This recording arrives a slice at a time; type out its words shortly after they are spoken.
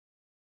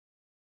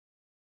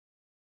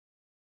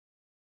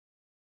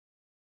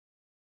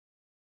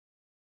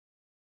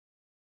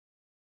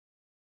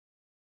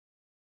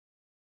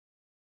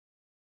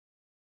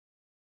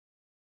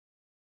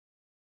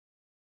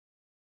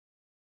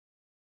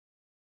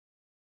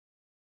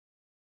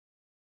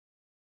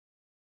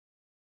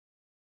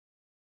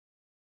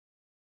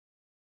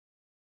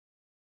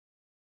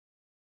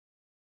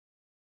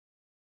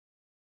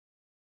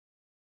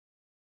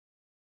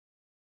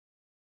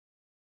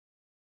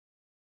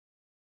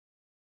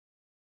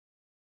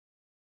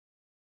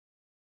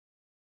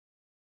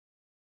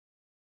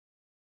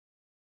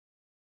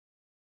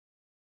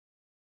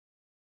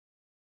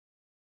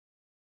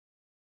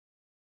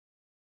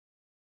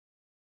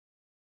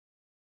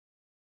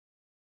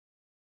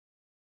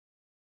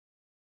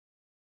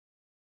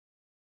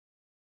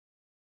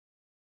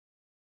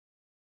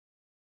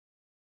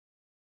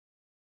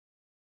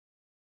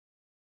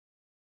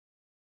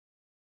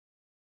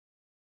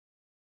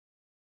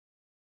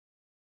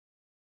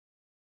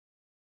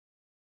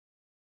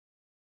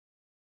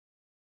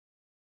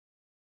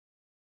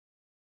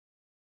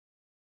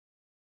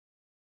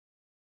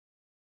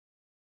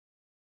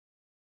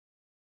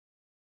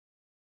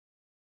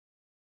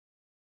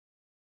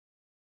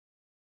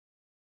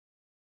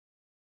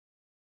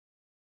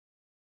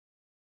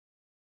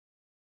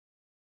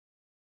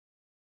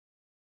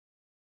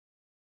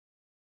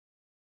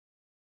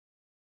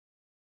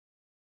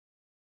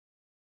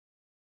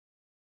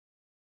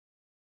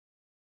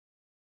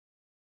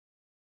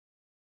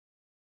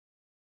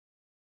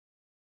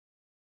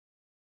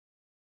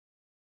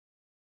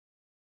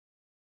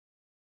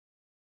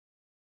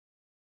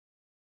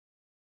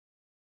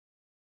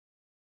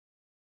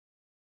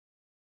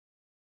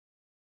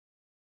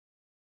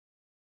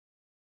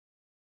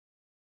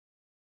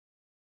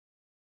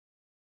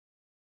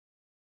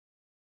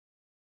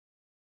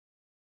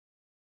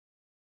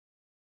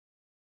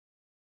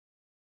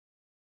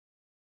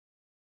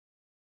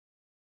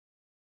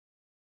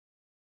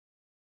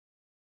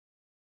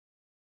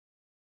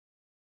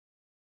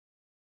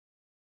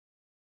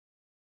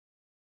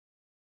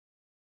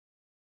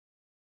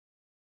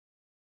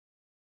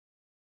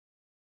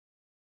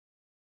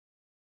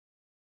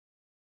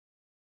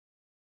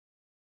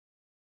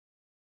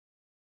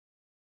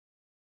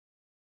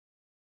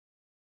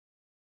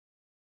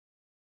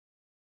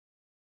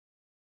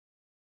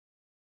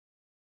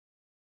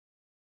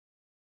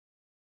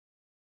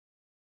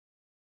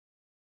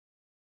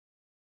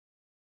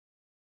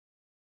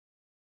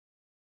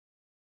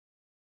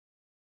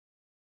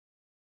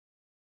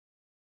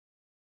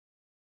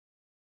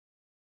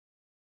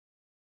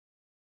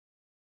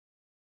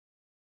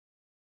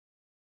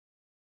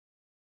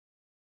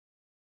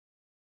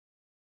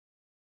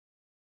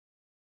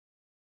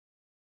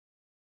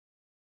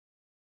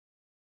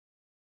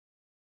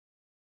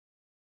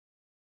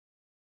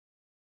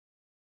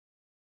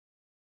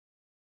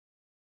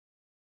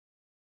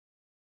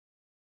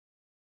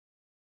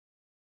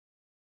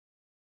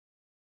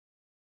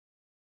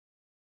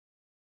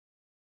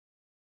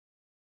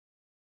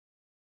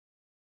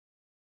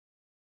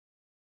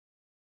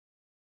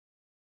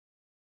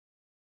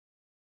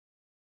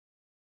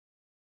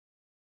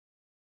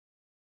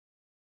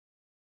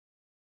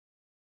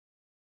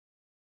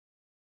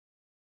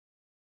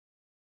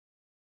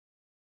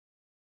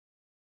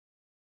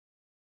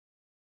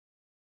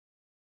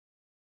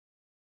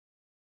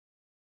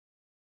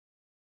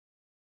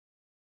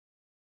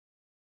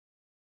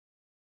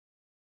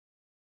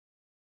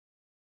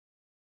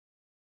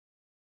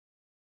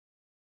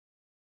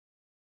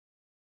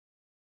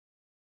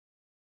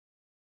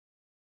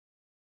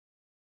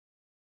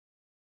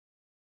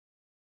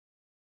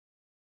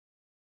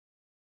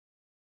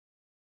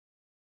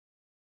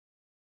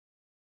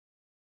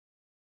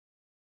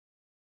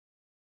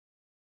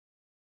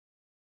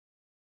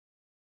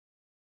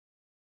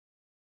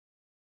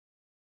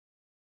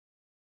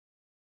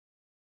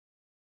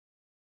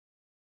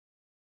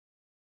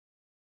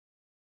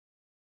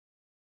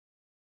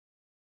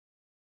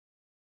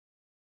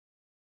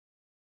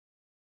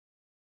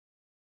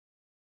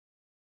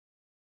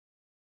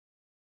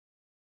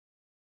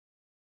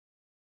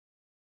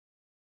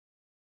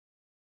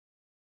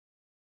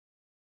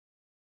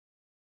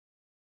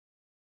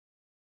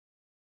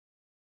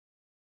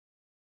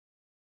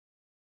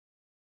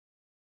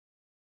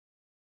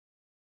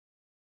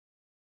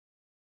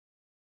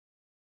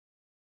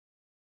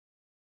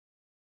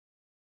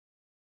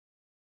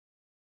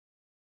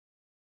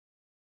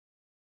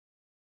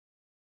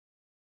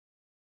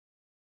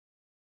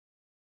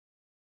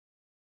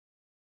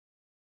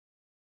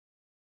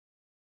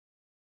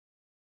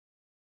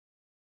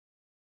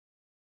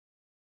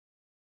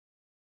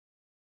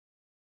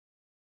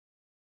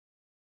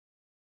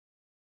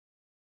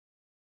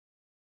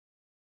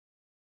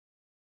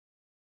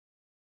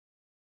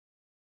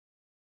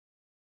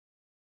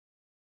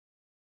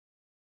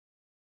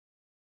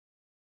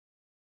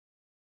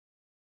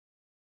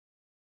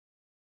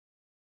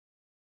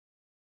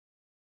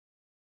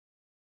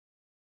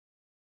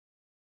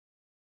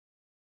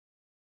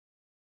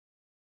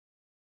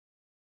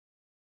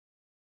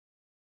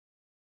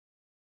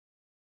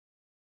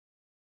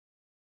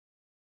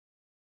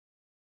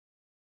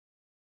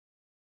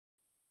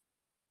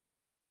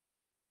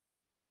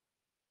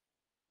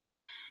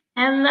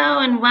Hello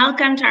and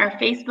welcome to our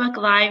Facebook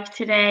Live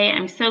today.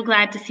 I'm so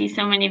glad to see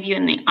so many of you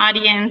in the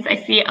audience. I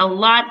see a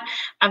lot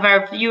of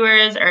our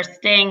viewers are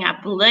staying up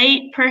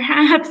late,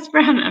 perhaps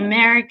from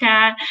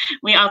America.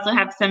 We also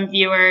have some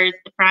viewers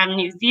from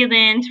New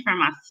Zealand,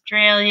 from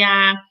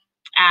Australia.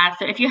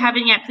 So if you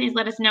haven't yet, please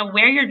let us know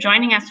where you're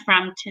joining us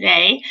from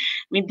today.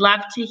 We'd love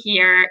to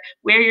hear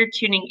where you're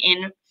tuning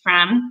in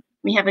from.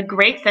 We have a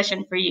great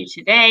session for you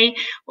today.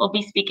 We'll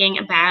be speaking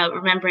about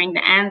remembering the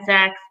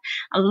ANZACs,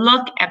 a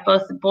look at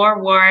both the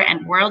Boer War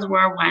and World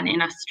War I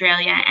in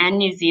Australia and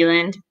New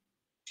Zealand.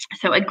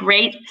 So a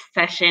great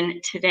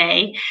session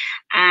today,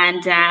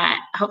 and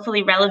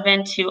hopefully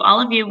relevant to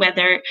all of you,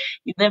 whether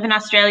you live in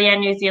Australia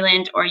and New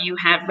Zealand or you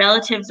have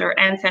relatives or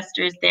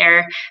ancestors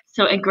there.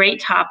 So a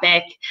great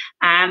topic.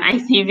 I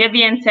see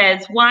Vivian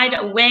says, wide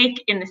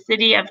awake in the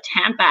city of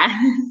Tampa.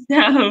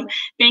 So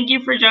thank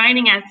you for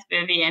joining us,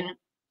 Vivian.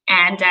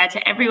 And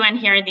to everyone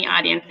here in the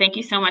audience, thank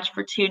you so much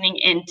for tuning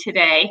in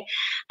today.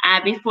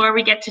 Before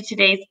we get to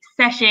today's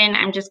session,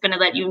 I'm just going to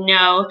let you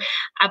know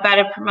about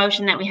a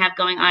promotion that we have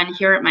going on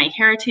here at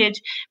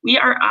MyHeritage. We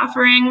are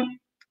offering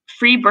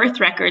free birth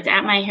records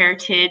at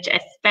MyHeritage,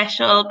 a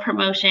special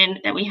promotion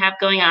that we have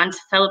going on to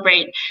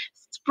celebrate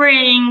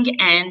spring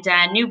and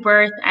new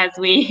birth as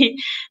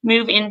we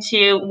move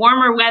into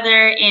warmer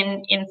weather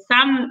in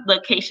some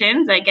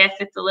locations. I guess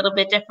it's a little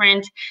bit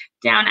different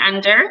down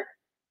under.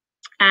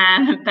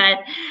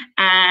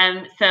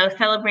 So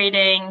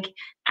celebrating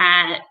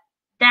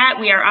that,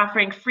 we are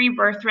offering free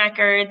birth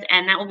records,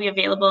 and that will be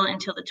available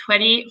until the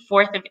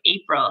 24th of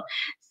April.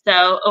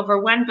 So over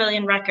 1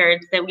 billion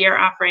records that we are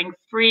offering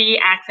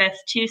free access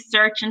to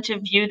search and to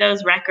view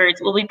those records.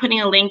 We'll be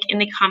putting a link in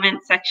the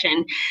comment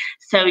section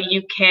so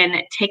you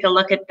can take a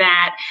look at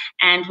that.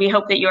 And we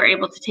hope that you're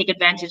able to take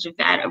advantage of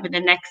that over the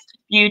next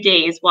few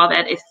days while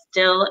that is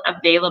still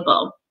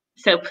available.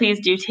 So please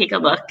do take a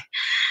look.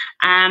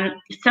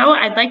 So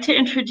I'd like to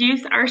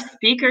introduce our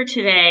speaker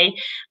today.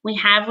 We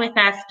have with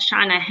us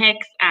Shauna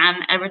Hicks,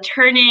 a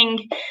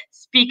returning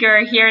speaker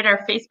here at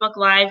our Facebook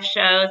Live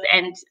shows,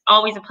 and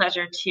always a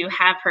pleasure to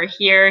have her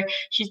here.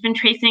 She's been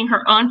tracing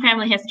her own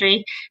family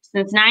history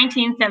since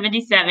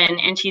 1977,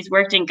 and she's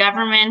worked in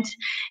government,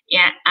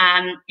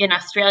 in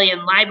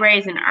Australian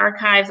libraries and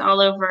archives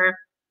all over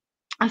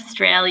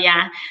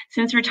Australia.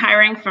 Since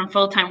retiring from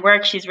full-time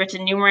work, she's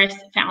written numerous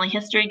family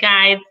history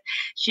guides.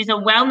 She's a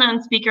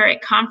well-known speaker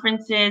at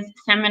conferences,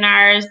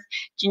 seminars,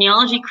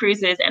 genealogy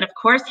cruises, and of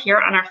course here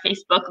on our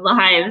Facebook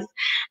Lives.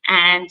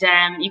 And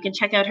you can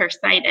check out her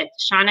site at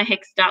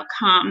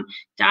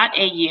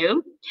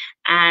shaunahicks.com.au.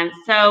 And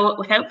so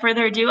without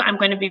further ado, I'm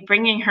going to be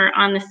bringing her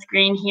on the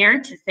screen here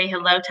to say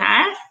hello to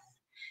us.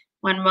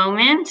 One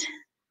moment.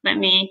 Let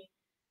me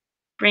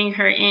bring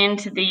her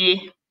into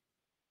the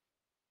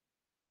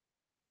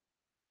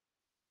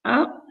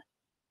Oh.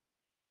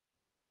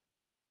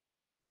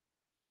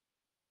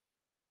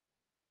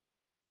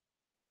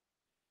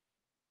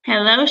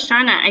 Hello,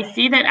 Shauna. I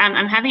see that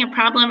I'm having a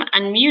problem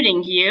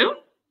unmuting you.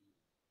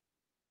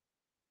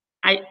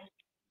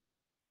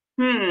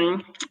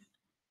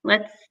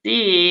 Let's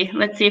see.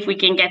 Let's see if we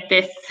can get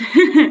this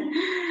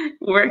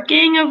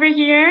working over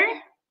here.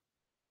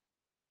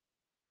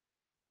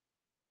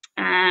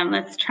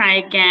 Let's try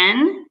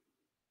again.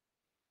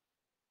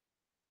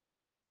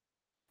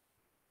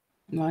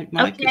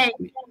 Okay.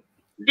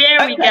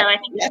 There we go. I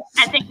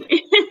think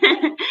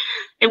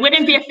it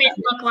wouldn't be a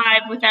Facebook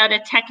Live without a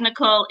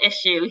technical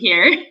issue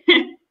here.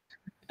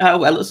 Oh,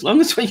 well, as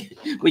long as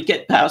we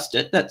get past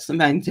it, that's the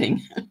main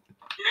thing.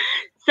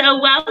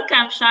 So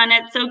welcome,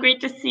 Shauna. It's so great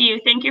to see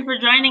you. Thank you for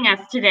joining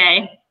us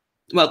today.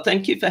 Well,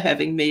 thank you for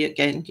having me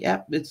again.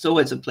 Yeah, it's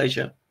always a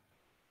pleasure.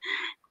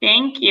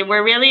 Thank you.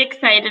 We're really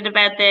excited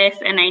about this,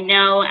 and I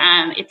know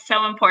it's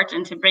so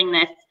important to bring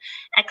this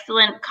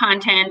excellent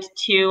content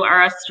to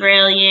our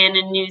Australian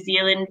and New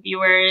Zealand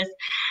viewers,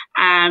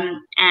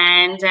 and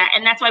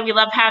that's why we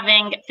love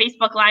having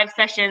Facebook Live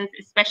sessions,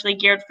 especially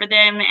geared for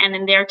them and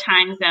in their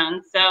time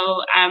zone.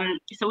 So,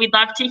 so we'd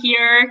love to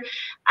hear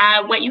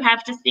what you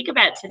have to speak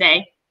about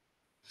today.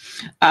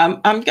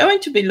 I'm going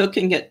to be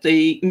looking at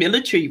the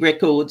military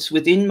records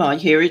within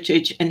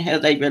MyHeritage and how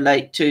they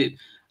relate to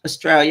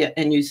Australia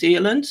and New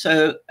Zealand.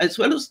 So as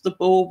well as the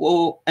Boer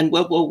War and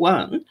World War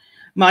I,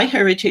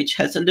 MyHeritage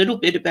has a little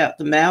bit about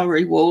the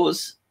Maori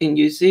Wars in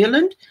New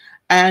Zealand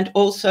and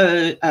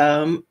also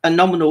a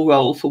nominal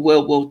role for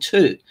World War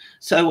II.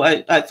 So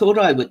I thought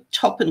I would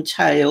top and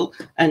tail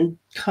and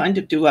kind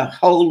of do a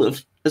whole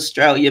of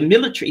Australia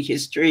military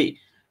history,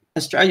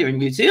 Australia and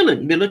New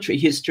Zealand military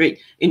history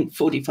in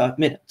 45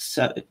 minutes.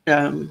 So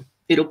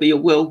it'll be a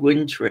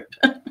whirlwind trip.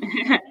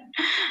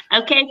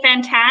 Okay,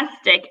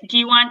 fantastic. Do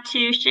you want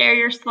to share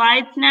your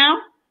slides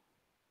now?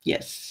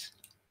 Yes.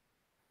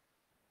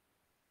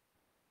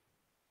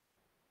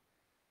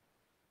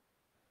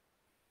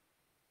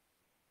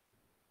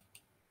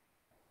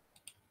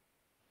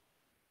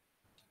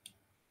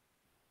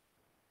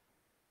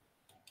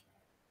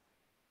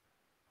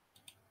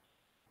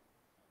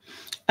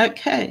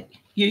 Okay,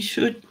 you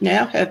should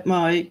now have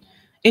my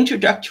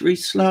introductory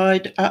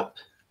slide up.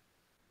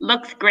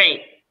 Looks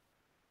great.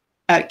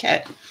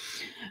 Okay.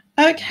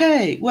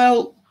 Okay.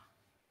 Well,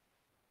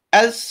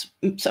 as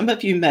some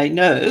of you may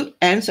know,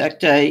 Anzac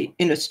Day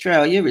in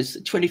Australia is the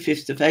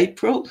 25th of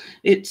April.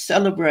 It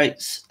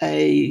celebrates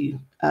a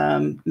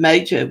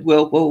major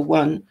World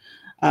War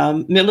I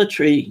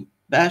military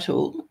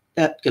battle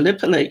at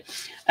Gallipoli.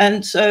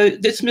 And so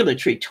this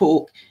military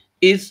talk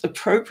is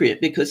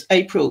appropriate because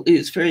April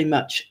is very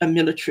much a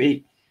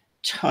military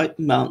type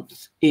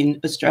month in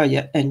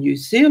Australia and New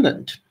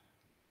Zealand.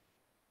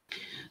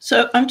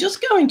 So I'm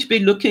just going to be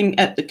looking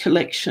at the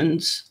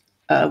collections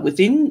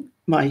within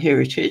my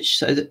heritage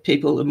so that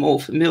people are more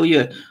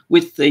familiar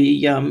with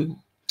the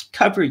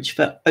coverage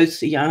for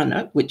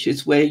Oceania, which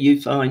is where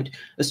you find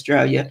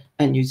Australia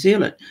and New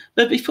Zealand.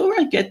 But before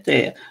I get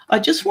there, I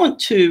just want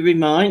to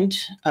remind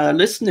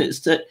listeners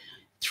that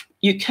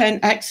you can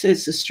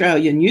access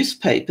Australian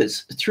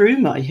newspapers through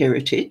My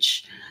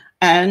Heritage,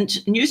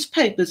 and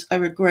newspapers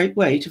are a great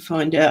way to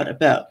find out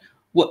about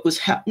what was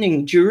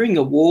happening during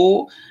a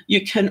war.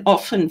 You can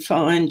often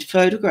find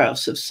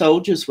photographs of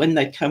soldiers when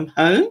they come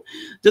home.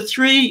 The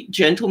three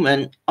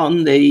gentlemen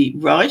on the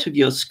right of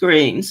your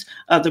screens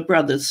are the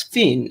brothers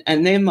Finn,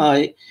 and they're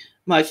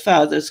my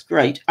father's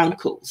great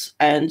uncles.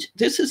 And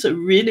this is a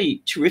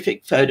really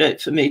terrific photo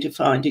for me to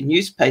find in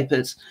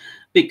newspapers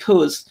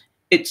because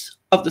it's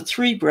of the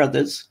three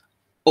brothers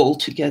all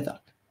together.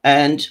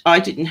 And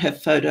I didn't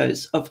have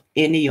photos of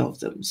any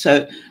of them.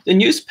 So the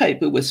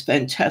newspaper was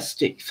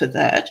fantastic for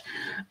that.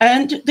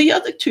 And the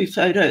other two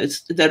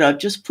photos that I've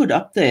just put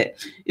up there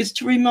is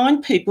to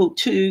remind people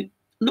to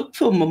look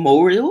for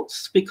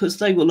memorials, because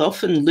they will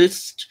often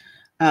list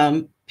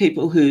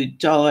people who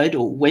died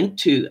or went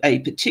to a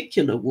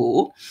particular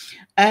war.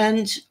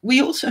 And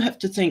we also have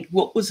to think,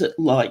 what was it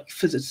like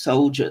for the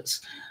soldiers?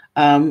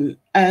 And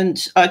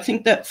I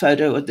think that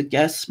photo of the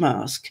gas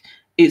mask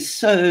is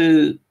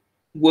so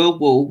World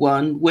War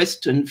I,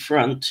 Western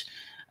Front,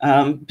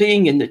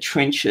 being in the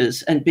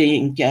trenches and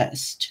being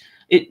gassed.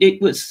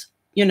 It was,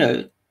 you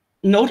know,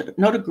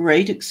 not a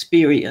great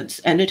experience,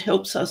 and it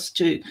helps us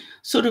to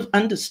sort of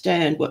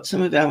understand what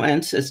some of our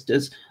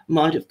ancestors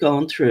might have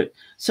gone through.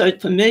 So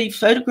for me,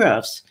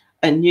 photographs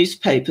and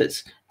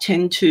newspapers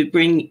tend to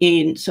bring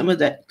in some of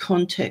that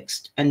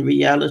context and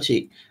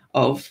reality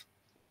of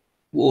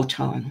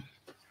wartime.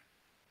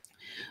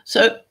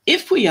 So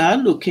if we are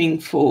looking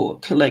for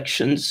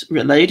collections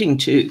relating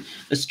to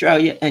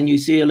Australia and New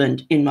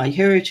Zealand in My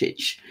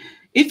Heritage,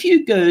 if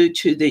you go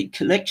to the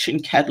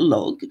collection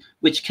catalogue,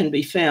 which can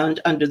be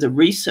found under the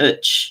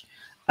research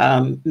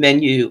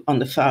menu on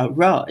the far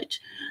right,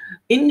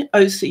 in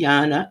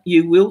Oceania,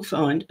 you will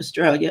find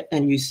Australia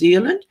and New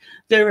Zealand.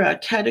 There are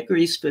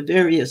categories for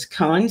various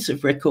kinds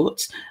of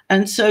records.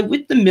 And so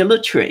with the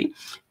military,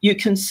 you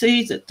can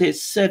see that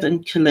there's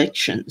 7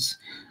 collections.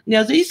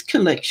 Now, these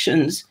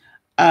collections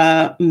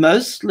are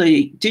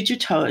mostly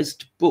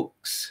digitised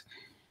books.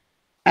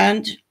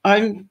 And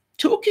I'm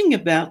talking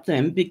about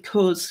them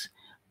because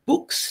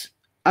books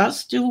are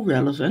still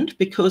relevant,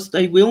 because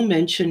they will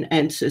mention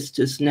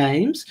ancestors'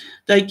 names.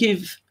 They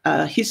give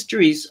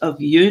histories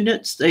of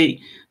units. They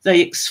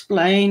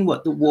explain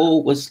what the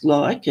war was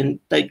like, and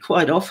they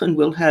quite often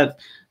will have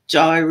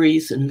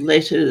diaries and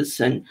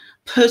letters and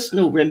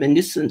personal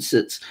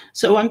reminiscences.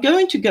 So I'm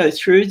going to go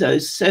through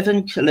those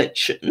 7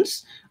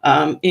 collections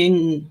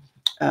in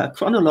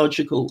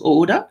chronological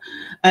order,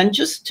 and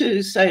just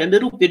to say a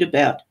little bit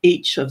about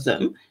each of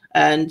them,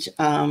 and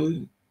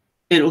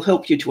it'll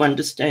help you to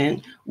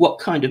understand what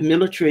kind of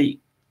military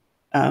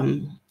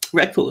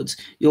records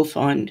you'll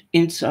find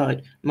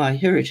inside My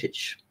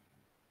Heritage.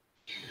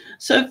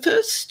 So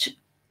first,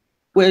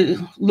 we'll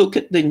look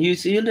at the New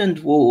Zealand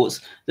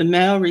wars, the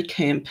Maori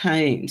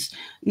campaigns.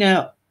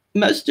 Now,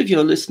 most of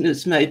your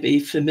listeners may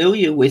be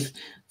familiar with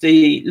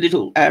the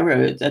little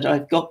arrow that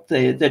I've got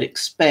there that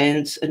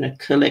expands in a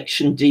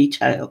collection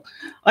detail.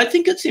 I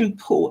think it's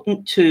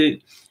important to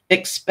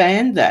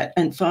expand that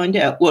and find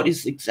out what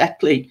is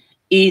exactly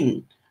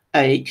in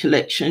a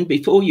collection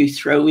before you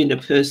throw in a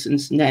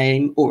person's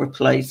name or a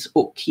place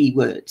or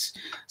keywords.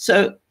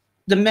 So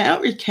the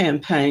Maori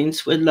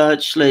campaigns were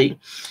largely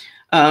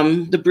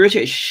the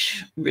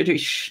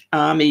British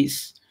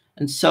armies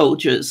and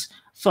soldiers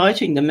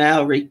fighting the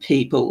Maori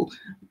people,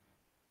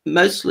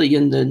 mostly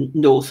in the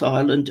North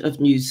Island of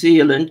New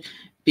Zealand,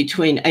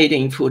 between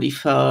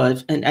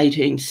 1845 and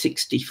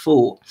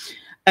 1864.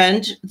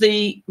 And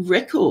the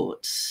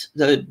records,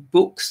 the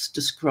books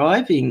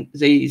describing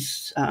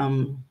these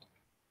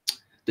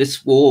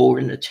this war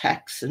and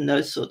attacks and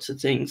those sorts of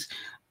things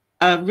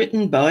are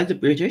written by the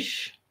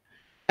British,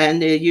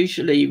 and they're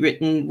usually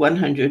written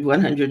 100,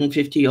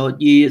 150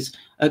 odd years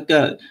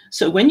ago.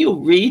 So when you're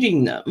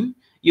reading them,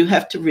 you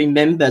have to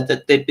remember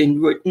that they've been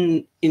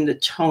written in the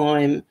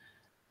time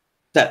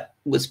that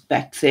was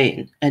back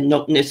then, and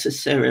not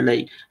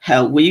necessarily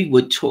how we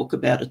would talk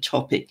about a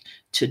topic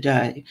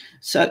today.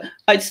 So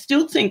I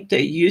still think they're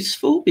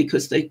useful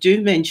because they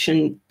do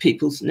mention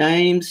people's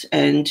names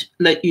and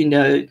let you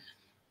know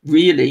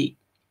really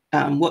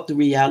what the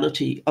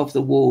reality of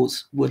the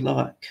wars were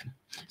like.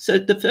 So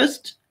the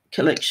first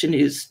collection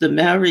is the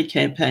Maori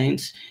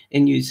campaigns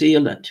in New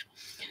Zealand.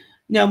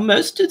 Now,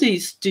 most of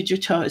these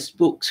digitised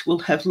books will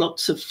have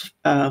lots of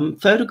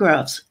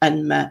photographs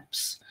and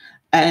maps,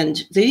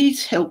 and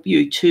these help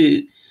you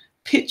to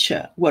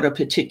picture what a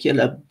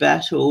particular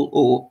battle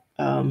or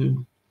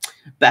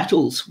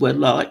battles were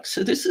like.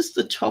 So this is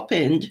the top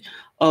end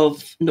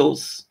of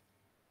North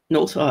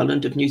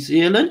Island of New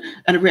Zealand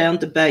and around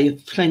the Bay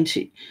of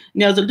Plenty.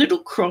 Now, the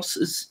little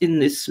crosses in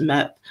this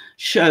map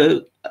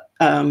show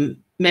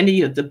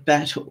many of the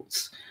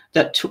battles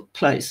that took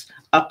place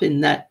up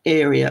in that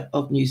area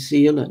of New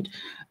Zealand.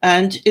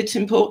 And it's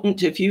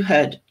important, if you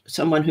had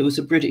someone who was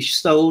a British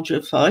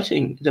soldier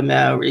fighting the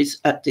Maoris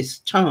at this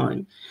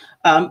time,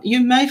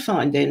 you may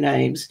find their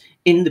names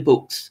in the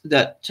books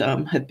that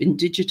have been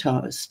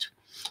digitised.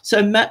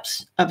 So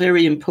maps are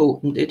very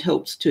important. It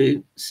helps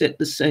to set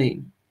the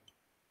scene.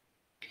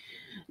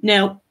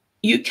 Now,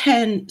 you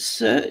can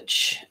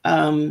search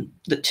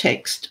the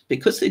text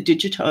because they're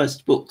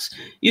digitised books.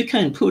 You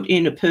can put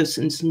in a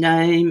person's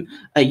name,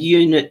 a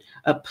unit,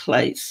 a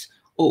place,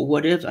 or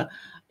whatever.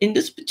 In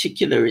this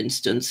particular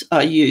instance,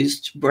 I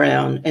used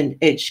Brown and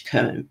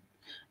Edgecombe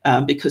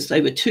because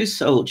they were two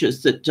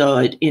soldiers that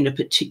died in a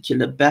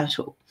particular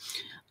battle.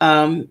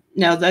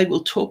 Now, they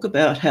will talk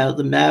about how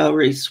the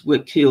Maoris were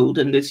killed,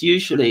 and there's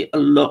usually a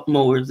lot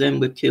more of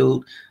them were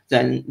killed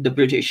than the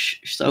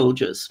British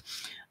soldiers.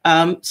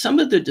 Some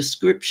of the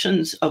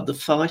descriptions of the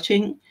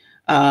fighting,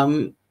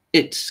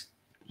 it's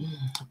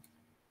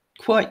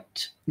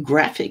quite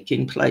graphic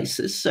in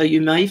places. So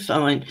you may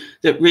find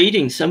that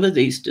reading some of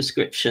these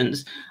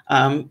descriptions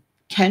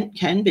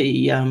can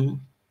be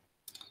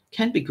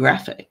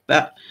graphic.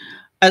 But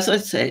as I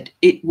said,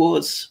 it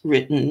was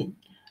written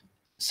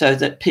so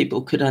that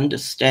people could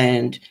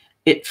understand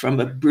it from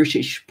a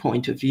British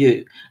point of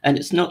view. And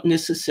it's not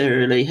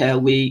necessarily how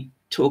we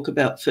talk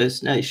about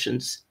First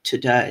Nations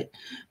today.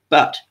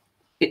 But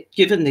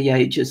given the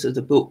ages of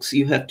the books,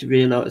 you have to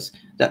realise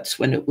that's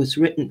when it was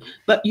written.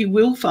 But you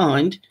will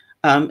find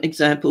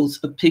examples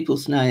of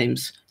people's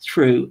names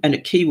through, and a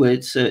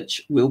keyword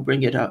search will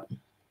bring it up.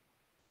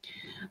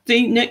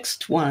 The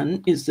next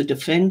one is the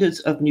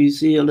Defenders of New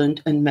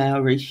Zealand and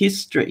Maori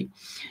History.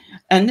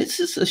 And this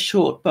is a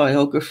short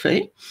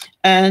biography,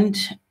 and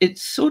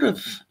it's sort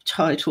of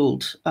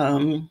titled,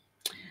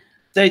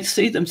 they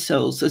see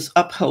themselves as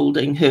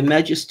upholding Her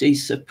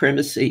Majesty's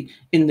supremacy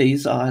in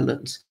these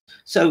islands.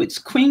 So it's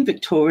Queen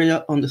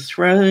Victoria on the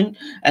throne,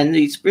 and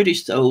these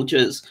British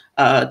soldiers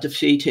are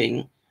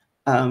defeating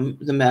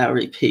the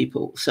Maori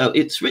people. So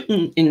it's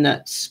written in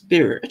that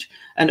spirit.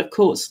 And of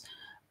course,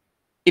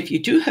 if you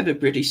do have a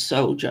British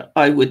soldier,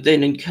 I would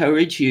then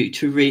encourage you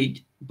to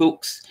read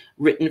books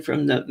written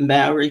from the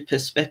Maori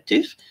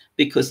perspective,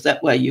 because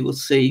that way you will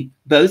see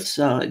both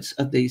sides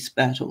of these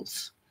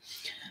battles.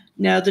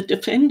 Now, the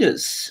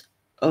Defenders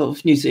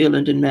of New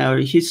Zealand and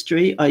Maori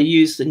History, I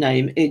use the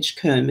name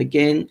Edgecombe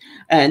again,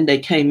 and they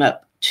came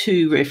up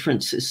two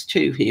references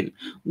to him.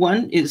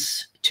 One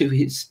is to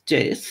his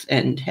death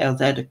and how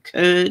that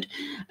occurred,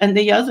 and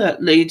the other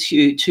leads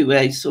you to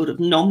a sort of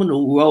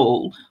nominal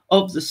role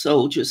of the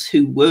soldiers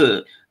who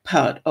were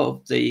part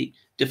of the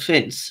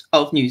defence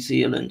of New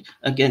Zealand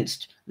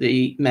against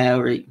the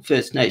Maori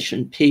First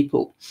Nation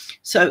people.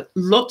 So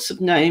lots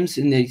of names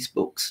in these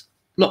books,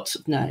 lots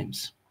of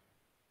names.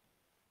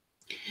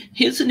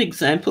 Here's an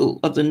example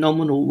of the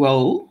nominal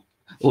role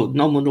or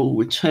nominal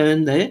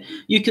return there.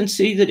 You can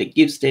see that it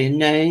gives their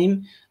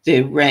name,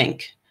 their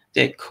rank,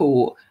 their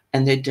corps,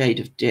 and their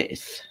date of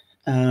death.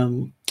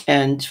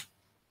 And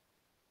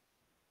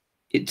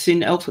it's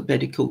in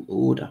alphabetical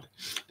order,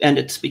 and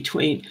it's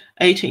between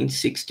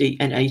 1860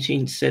 and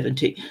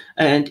 1870.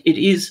 And it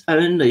is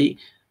only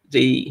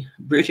the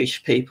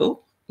British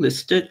people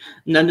listed.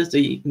 None of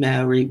the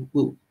Maori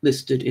were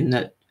listed in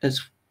that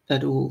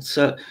at all.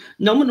 So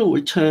nominal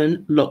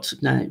return, lots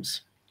of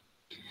names.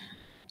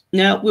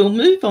 Now we'll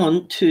move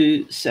on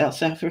to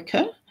South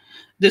Africa.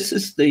 This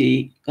is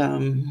the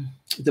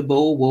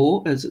Boer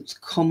War, as it's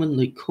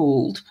commonly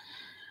called,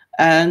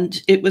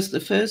 and it was the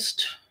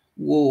first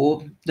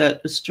war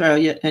that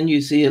Australia and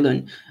New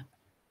Zealand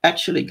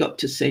actually got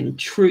to send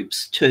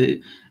troops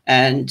to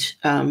and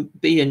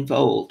be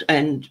involved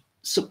and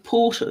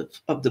supportive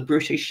of the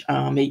British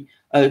Army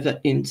over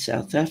in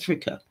South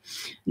Africa.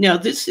 Now,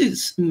 this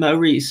is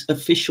Murray's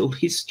official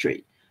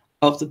history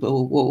of the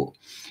Boer War.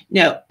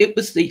 Now, it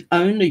was the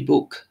only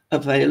book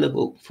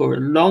available for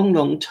a long,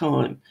 long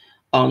time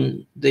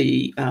on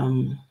the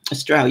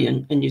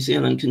Australian and New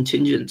Zealand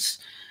contingents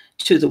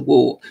to the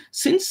war.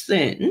 Since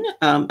then,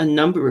 a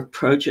number of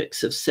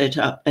projects have set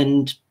up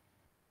and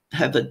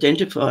have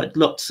identified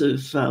lots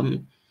of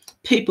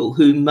people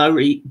who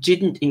Murray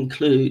didn't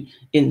include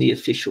in the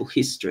official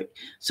history.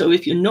 So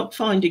if you're not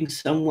finding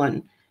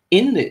someone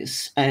in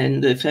this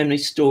and the family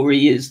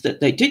story is that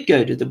they did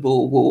go to the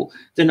Boer War,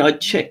 then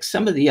I'd check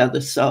some of the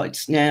other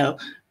sites now,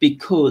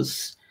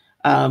 because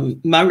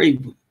Murray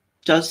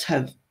does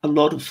have a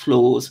lot of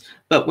flaws,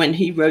 but when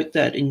he wrote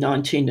that in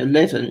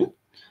 1911,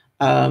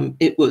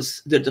 it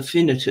was the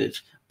definitive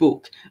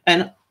book.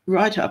 And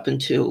right up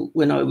until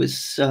when I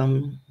was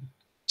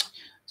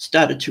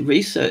started to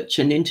research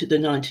and into the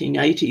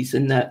 1980s,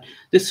 and that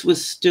this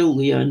was still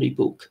the only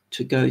book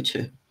to go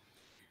to.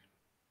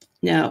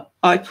 Now,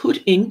 I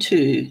put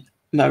into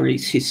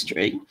Murray's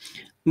history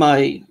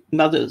my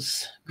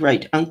mother's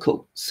great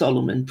uncle,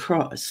 Solomon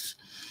Price,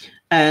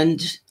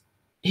 and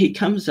he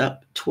comes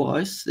up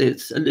twice.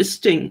 There's a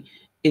listing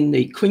in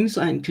the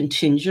Queensland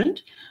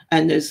contingent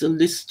and there's a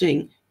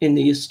listing in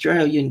the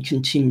Australian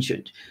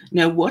contingent.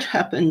 Now, what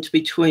happened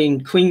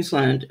between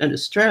Queensland and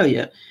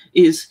Australia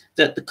is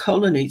that the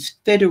colonies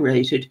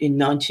federated in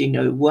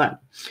 1901.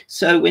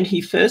 So when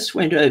he first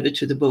went over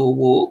to the Boer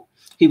War,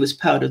 he was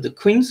part of the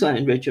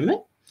Queensland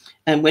Regiment.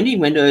 And when he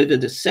went over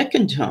the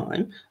second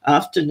time,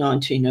 after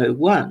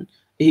 1901,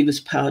 he was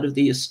part of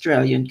the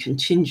Australian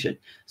contingent.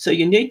 So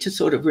you need to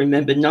sort of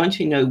remember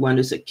 1901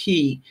 is a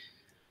key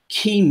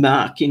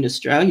mark in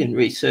Australian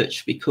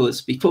research,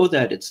 because before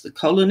that it's the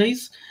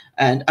colonies,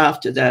 and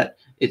after that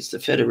it's the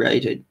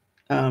federated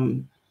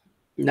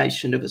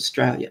nation of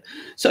Australia.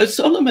 So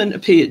Solomon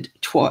appeared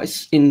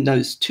twice in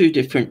those two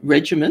different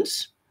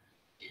regiments.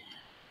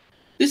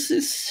 This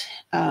is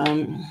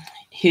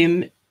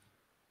him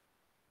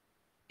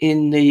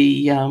in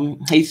the,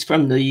 he's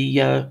from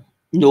the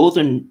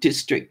Northern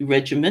District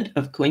Regiment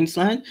of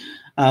Queensland,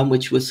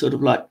 which was sort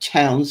of like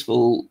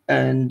Townsville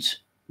and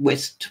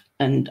west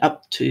and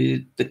up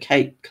to the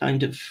Cape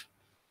kind of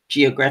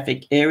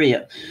geographic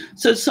area.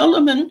 So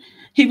Solomon,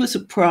 he was a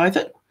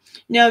private.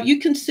 Now you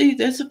can see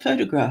there's a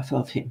photograph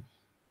of him,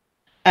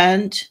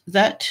 and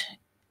that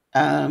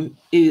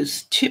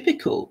is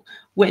typical.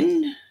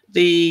 When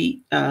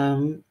the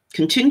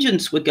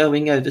contingents were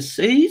going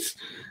overseas,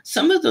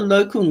 some of the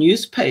local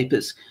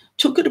newspapers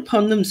took it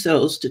upon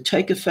themselves to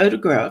take a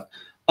photograph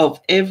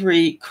of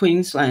every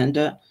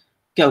Queenslander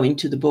going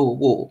to the Boer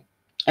War.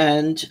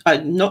 And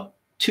I'm not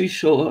too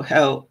sure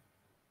how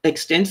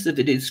extensive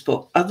it is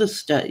for other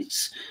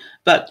states,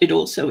 but it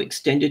also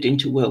extended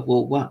into World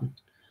War I.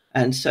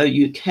 And so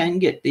you can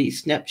get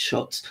these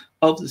snapshots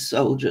of the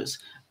soldiers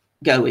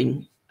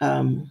going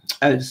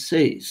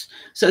overseas.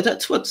 So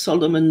that's what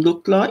Solomon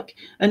looked like.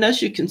 And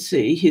as you can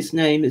see, his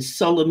name is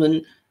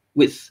Solomon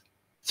with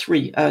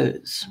 3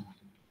 O's.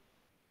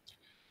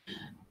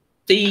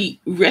 The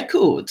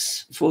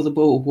records for the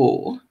Boer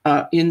War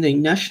are in the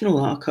National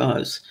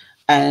Archives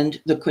and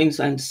the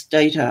Queensland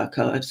State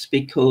Archives,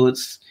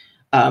 because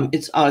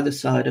it's either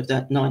side of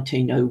that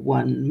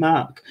 1901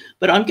 mark.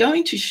 But I'm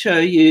going to show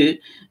you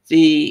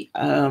the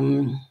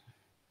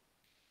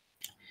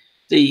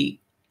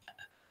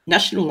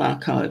National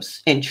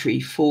Archives entry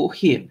for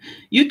him.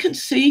 You can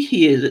see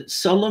here that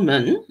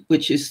Solomon,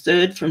 which is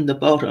third from the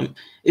bottom,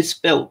 is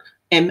spelled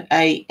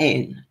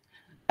M-A-N.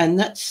 And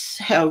that's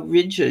how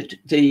rigid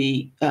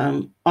the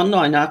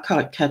online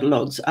archive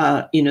catalogues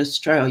are in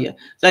Australia.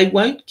 They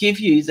won't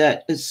give you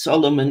that as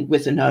Solomon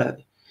with an O.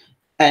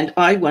 And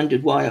I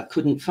wondered why I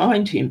couldn't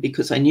find him,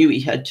 because I knew he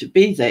had to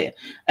be there.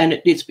 And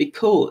it is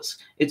because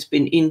it's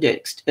been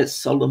indexed as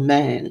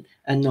Solomon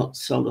and not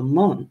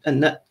Solomon.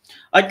 And that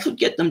I could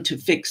get them to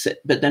fix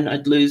it, but then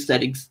I'd lose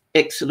that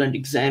excellent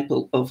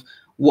example of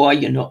why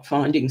you're not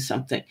finding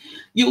something.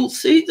 You'll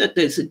see that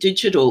there's a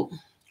digital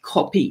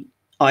copy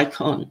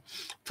icon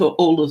for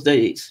all of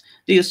these.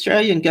 The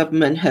Australian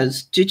government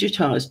has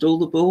digitised all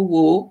the Boer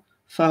War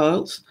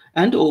files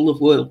and all of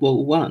World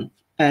War I,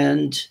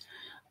 and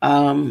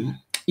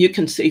you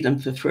can see them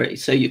for free.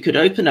 So you could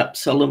open up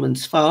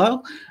Solomon's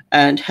file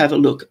and have a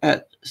look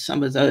at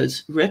some of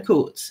those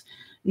records.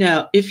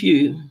 Now, if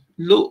you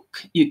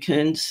look, you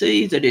can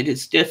see that it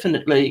is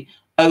definitely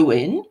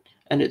ON,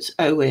 and it's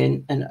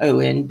ON and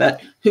ON,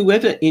 but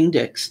whoever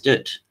indexed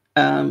it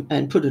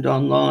and put it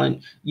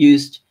online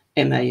used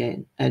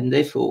MAN, and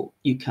therefore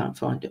you can't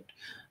find it.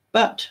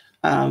 But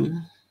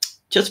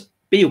just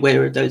be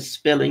aware of those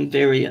spelling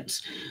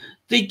variants.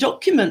 The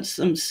documents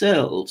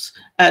themselves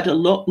add a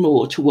lot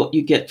more to what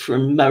you get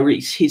from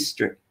Murray's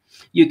history.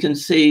 You can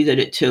see that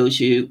it tells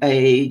you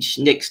age,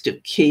 next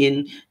of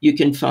kin. You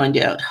can find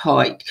out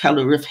height,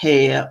 colour of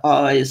hair,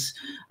 eyes,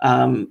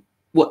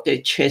 what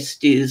their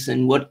chest is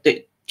and what their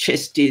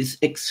chest is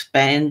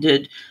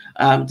expanded.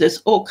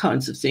 There's all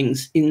kinds of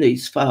things in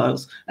these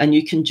files, and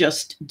you can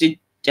just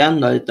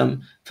download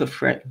them for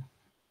free.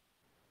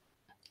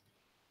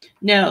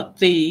 Now,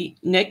 the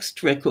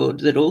next record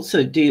that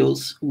also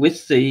deals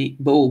with the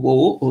Boer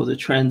War, or the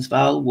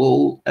Transvaal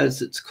War,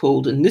 as it's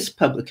called in this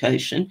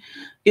publication,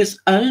 is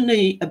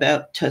only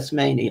about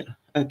Tasmania,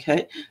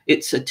 okay?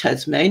 It's a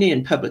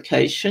Tasmanian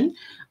publication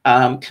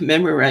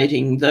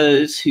commemorating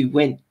those who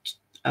went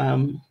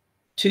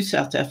to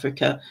South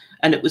Africa,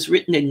 and it was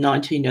written in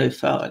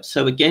 1905.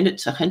 So again,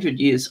 it's 100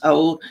 years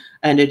old,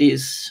 and it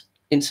is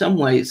in some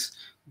ways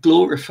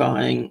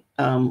glorifying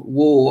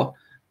war,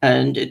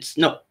 and it's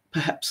not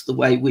perhaps the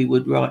way we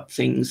would write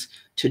things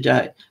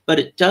today, but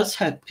it does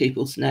have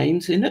people's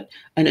names in it,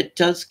 and it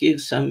does give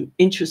some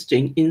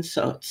interesting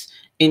insights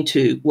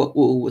into what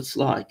war was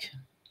like.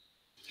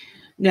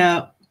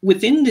 Now,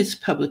 within this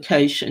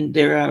publication,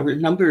 there are a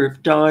number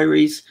of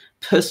diaries,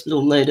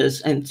 personal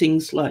letters and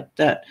things like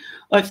that.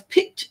 I've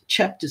picked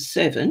chapter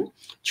 7,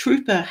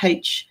 Trooper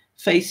H.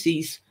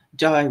 Facey's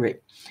Diary,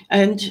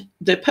 and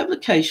the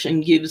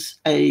publication gives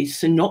a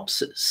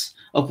synopsis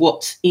of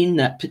what's in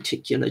that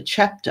particular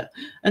chapter.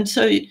 And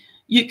so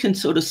you can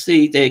sort of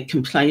see they're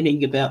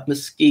complaining about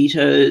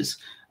mosquitoes,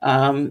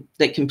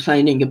 they're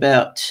complaining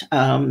about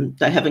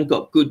they haven't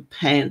got good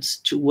pants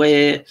to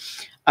wear,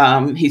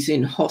 he's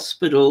in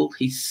hospital,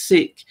 he's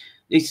sick.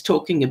 He's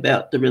talking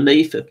about the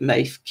relief of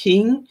Maif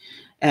King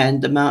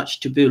and the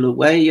march to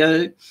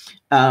Bulawayo.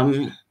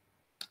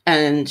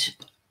 And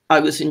I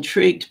was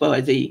intrigued by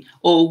the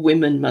all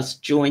women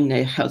must join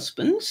their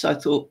husbands. I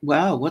thought,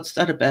 wow, what's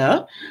that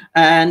about?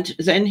 And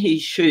then he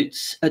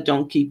shoots a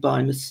donkey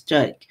by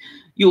mistake.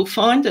 You'll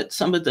find that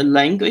some of the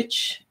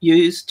language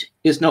used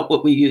is not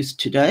what we use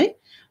today,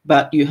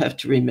 but you have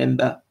to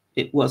remember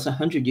it was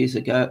 100 years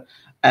ago,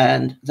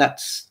 and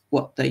that's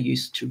what they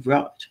used to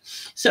write.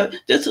 So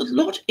there's a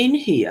lot in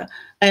here,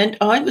 and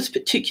I was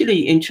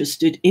particularly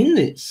interested in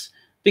this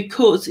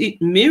because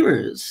it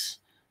mirrors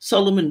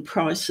Solomon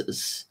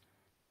Price's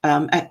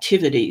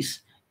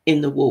activities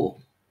in the war.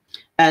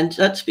 And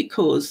that's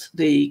because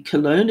the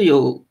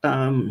colonial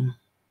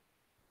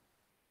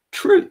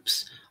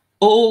troops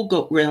all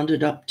got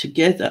rounded up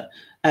together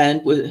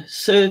and were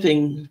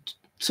serving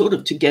sort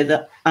of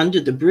together under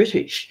the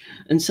British.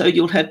 And so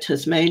you'll have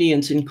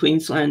Tasmanians and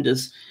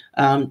Queenslanders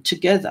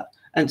together.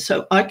 And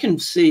so I can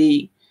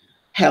see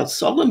how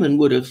Solomon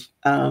would have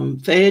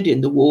fared in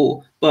the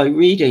war by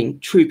reading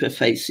Trooper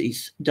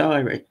Facey's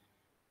diary.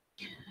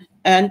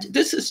 And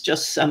this is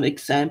just some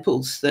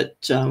examples that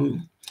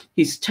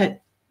he's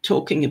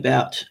talking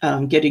about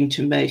getting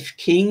to Maif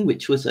King,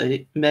 which was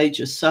a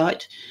major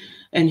site.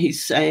 And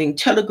he's saying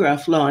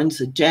telegraph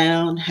lines are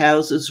down,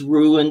 houses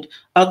ruined,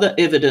 other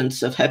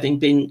evidence of having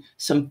been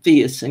some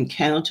fierce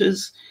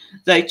encounters.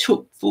 They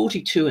took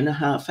 42 and a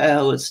half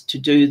hours to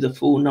do the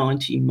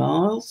 490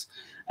 miles.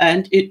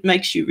 And it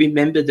makes you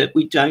remember that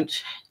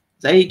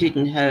they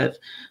didn't have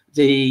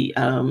the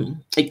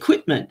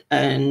equipment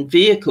and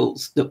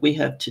vehicles that we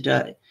have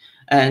today.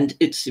 And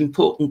it's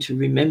important to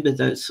remember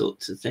those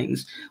sorts of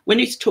things. When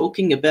he's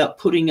talking about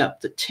putting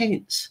up the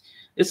tents,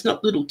 it's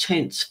not little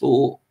tents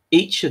for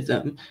each of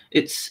them.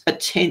 It's a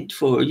tent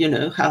for,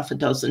 half a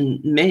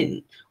dozen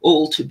men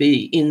all to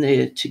be in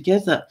there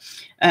together.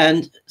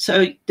 And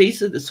so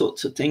these are the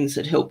sorts of things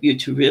that help you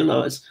to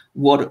realize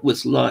what it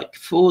was like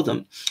for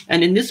them.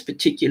 And in this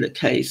particular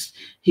case,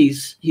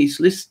 he's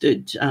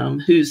listed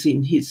who's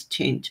in his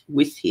tent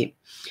with him,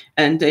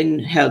 and then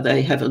how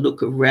they have a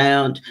look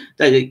around.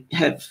 They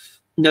have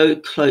no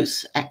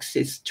close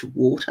access to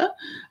water.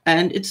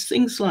 And it's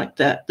things like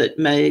that that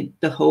made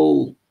the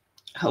whole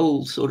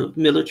sort of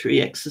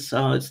military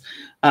exercise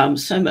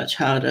so much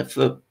harder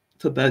for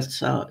both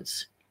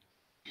sides.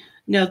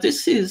 Now,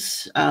 this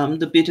is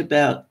the bit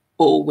about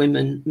all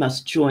women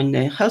must join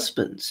their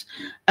husbands.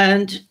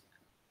 And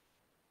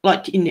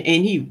like in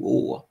any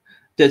war,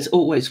 there's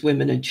always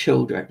women and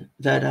children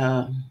that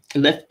are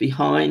left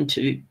behind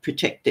to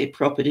protect their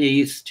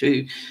properties,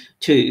 to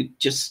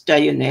just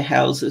stay in their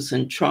houses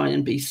and try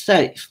and be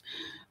safe.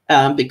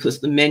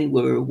 Because the men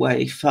were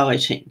away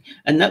fighting.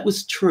 And that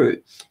was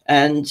true.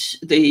 And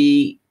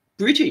the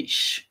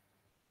British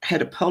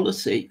had a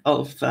policy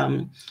of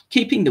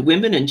keeping the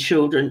women and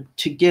children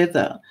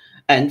together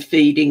and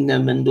feeding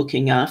them and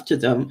looking after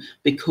them,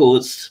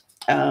 because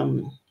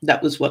that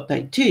was what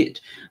they did.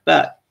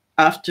 But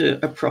after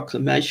a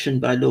proclamation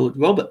by Lord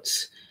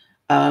Roberts,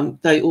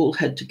 they all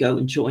had to go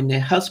and join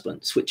their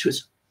husbands, which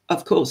was,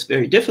 of course,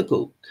 very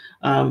difficult.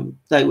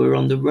 They were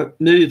on the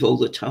move all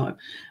the time.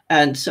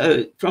 And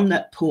so from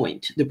that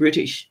point, the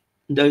British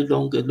no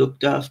longer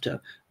looked after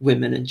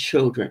women and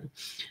children.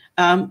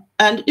 And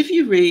if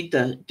you read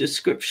the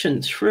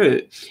description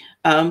through,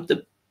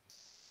 the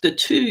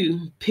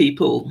two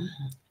people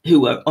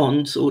who are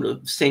on sort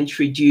of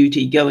sentry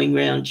duty, going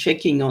around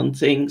checking on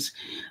things,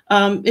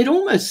 it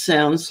almost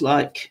sounds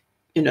like,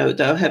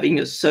 they're having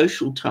a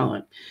social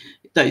time.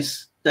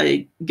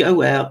 They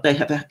go out, they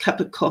have a cup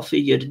of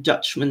coffee at a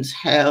Dutchman's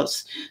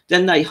house,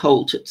 then they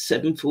halt at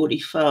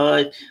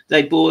 7:45,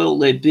 they boil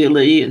their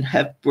billy and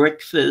have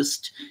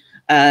breakfast,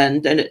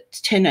 and then at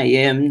 10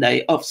 a.m.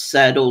 they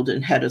off-saddled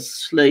and had a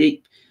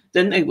sleep.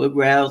 Then they were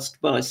roused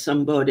by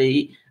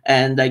somebody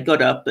and they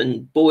got up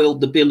and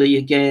boiled the billy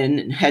again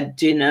and had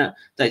dinner.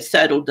 They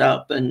saddled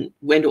up and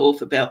went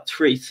off about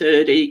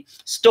 3:30,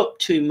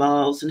 stopped 2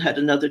 miles and had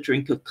another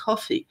drink of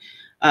coffee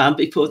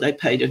before they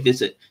paid a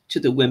visit to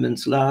the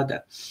women's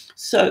lager.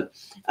 So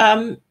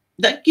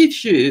that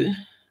gives you,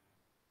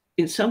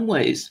 in some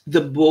ways,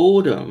 the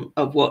boredom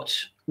of what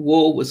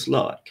war was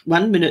like.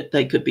 1 minute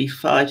they could be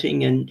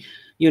fighting and,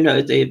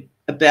 they're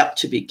about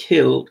to be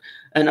killed,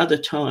 and other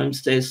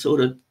times they're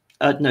sort of,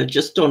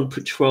 just on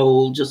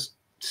patrol, just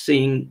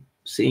seeing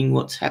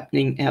what's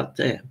happening out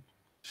there.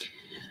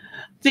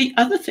 The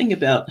other thing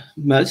about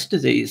most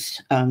of these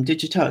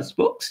digitised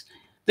books,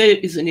 there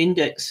is an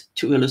index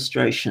to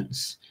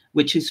illustrations.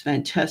 which is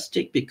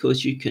fantastic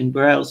because you can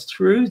browse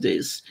through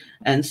this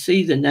and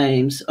see the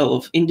names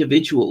of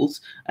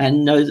individuals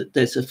and know that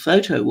there's a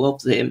photo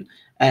of them,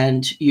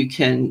 and you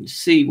can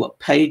see what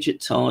page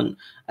it's on.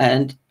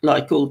 And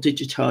like all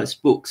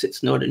digitized books,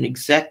 it's not an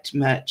exact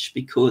match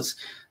because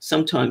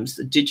sometimes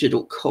the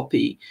digital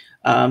copy,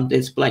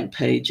 there's blank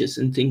pages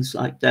and things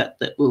like that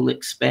that will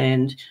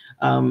expand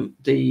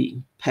the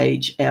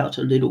page out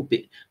a little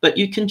bit, but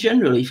you can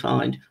generally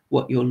find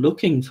what you're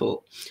looking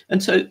for.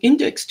 And so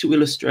index to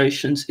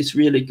illustrations is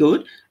really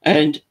good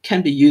and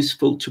can be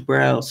useful to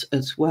browse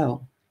as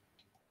well.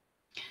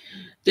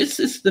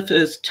 This is the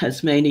first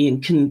Tasmanian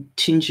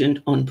contingent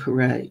on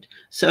parade.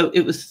 So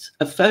it was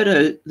a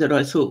photo that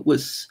I thought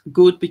was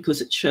good because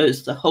it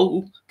shows the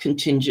whole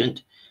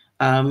contingent,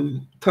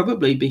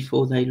 probably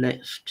before they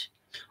left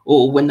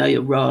or when they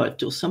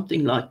arrived or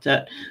something like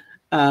that.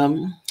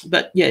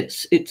 But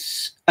yes,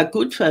 it's a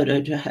good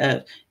photo to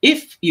have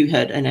if you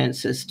had an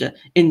ancestor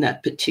in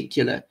that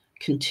particular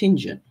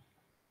contingent.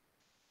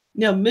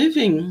 Now,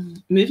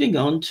 moving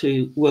on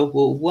to World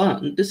War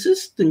I, this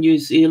is the New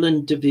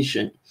Zealand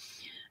division.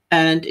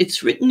 And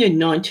it's written in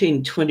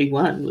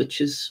 1921, which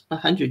is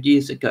 100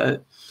 years ago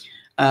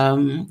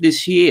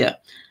this year.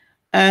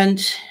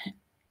 And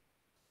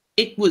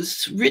it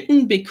was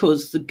written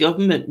because the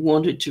government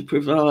wanted to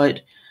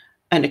provide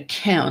an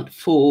account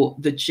for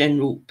the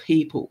general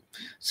people.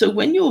 So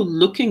when you're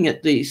looking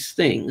at these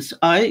things,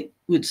 I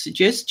would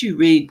suggest you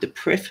read the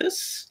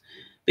preface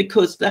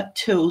because that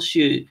tells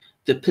you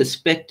the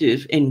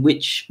perspective in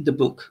which the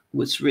book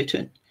was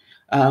written.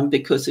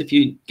 Because if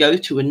you go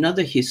to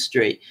another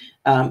history,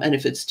 and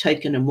if it's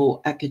taken a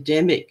more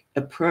academic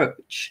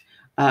approach,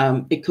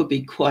 it could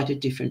be quite a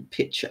different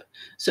picture.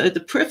 So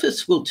the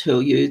preface will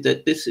tell you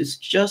that this is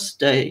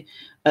just a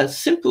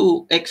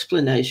simple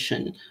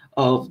explanation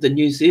of the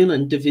New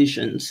Zealand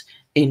divisions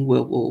in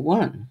World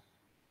War I.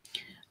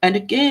 And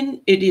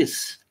again, it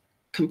is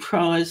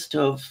comprised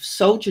of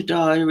soldier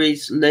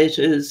diaries,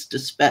 letters,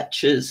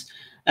 dispatches,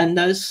 and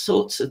those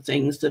sorts of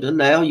things that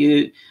allow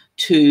you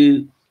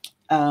to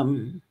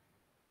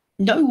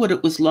know what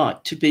it was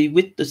like to be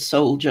with the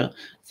soldier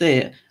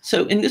there.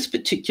 So in this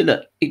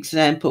particular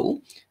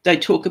example, they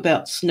talk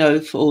about snow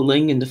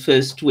falling in the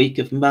first week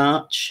of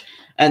March,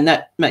 and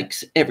that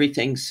makes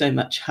everything so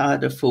much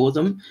harder for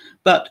them.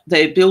 But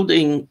they're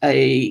building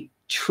a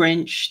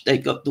trench,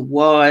 they've got the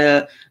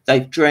wire,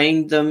 they've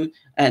drained them,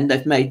 and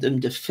they've made them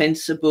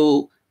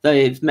defensible.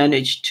 They've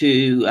managed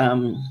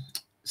to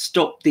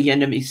stop the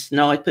enemy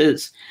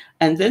snipers.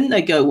 And then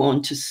they go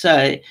on to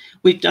say,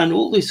 we've done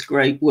all this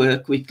great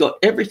work, we've got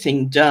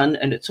everything done,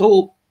 and it's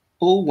all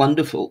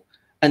wonderful.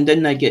 And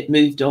then they get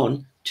moved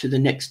on to the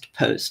next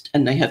post,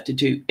 and they have to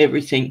do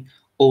everything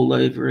all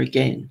over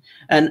again.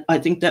 And I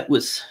think that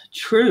was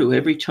true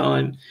every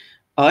time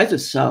either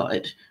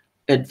side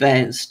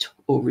advanced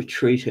or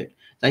retreated.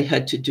 They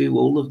had to do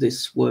all of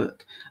this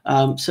work.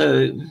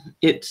 So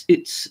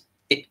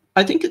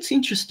I think it's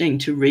interesting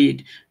to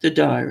read the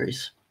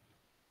diaries.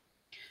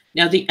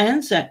 Now, the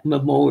ANZAC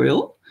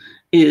Memorial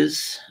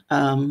is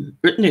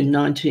written in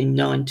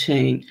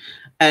 1919,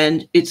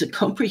 and it's a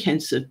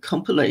comprehensive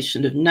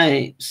compilation of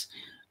names,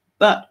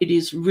 but it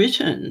is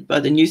written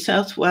by the New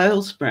South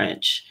Wales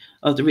branch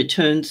of the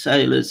Returned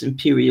Sailors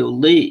Imperial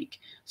League.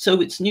 So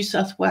it's New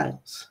South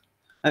Wales,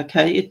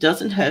 okay? It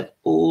doesn't have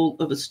all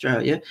of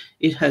Australia,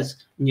 it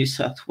has New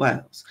South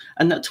Wales.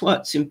 And that's why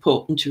it's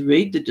important to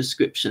read the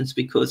descriptions,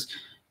 because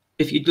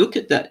if you look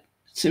at that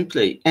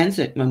simply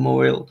ANZAC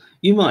Memorial,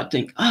 you might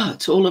think,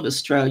 it's all of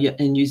Australia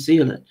and New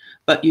Zealand.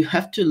 But you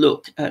have to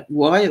look at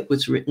why it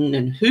was written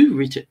and who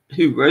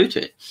wrote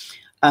it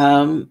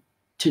to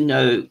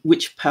know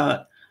which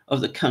part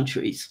of the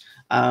countries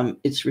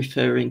it's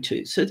referring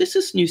to. So this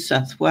is New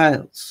South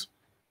Wales.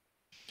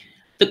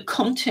 The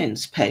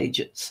contents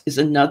pages is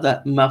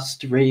another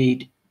must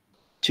read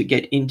to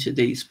get into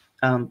these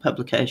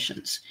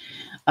publications.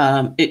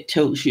 It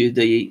tells you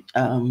the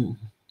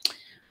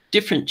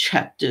different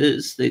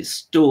chapters, there's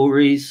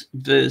stories,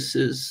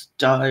 verses,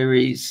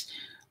 diaries,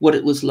 what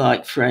it was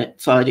like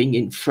fighting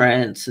in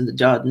France and the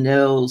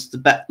Dardanelles, the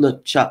Battle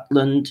of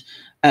Jutland,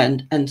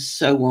 and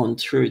so on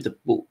through the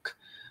book.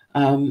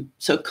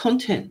 So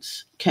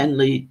contents can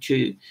lead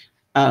you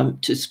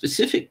to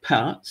specific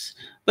parts,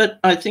 but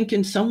I think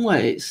in some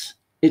ways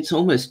it's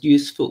almost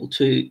useful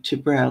to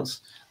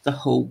browse the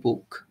whole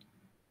book.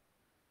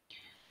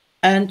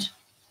 And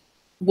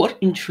what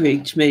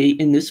intrigued me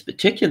in this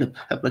particular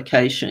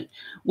publication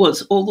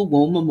was all the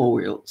war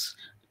memorials.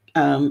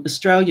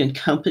 Australian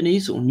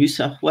companies or New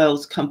South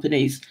Wales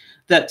companies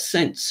that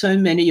sent so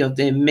many of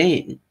their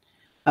men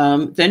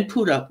then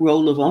put up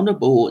roll of honour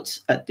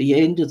boards at the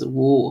end of the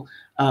war,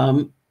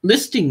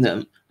 listing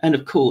them and,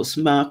 of course,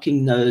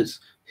 marking those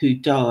who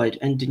died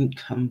and didn't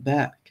come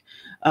back.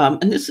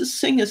 And this is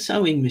Singer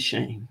sewing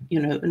machine,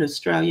 an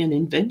Australian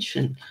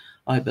invention,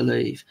 I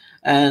believe.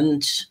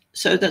 And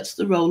so that's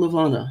the roll of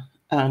honour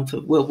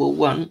for World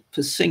War I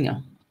for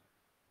Singer.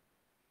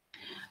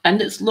 And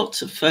there's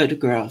lots of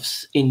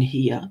photographs in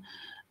here.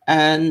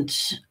 And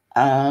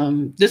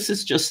this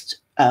is just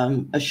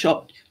a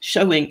shot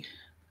showing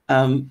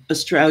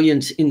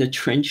Australians in the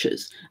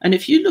trenches. And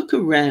if you look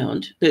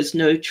around, there's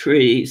no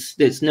trees,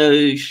 there's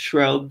no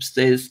shrubs,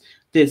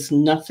 there's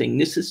nothing.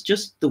 This is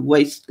just the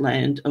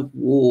wasteland of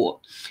war.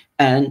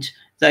 And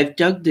they've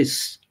dug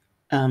this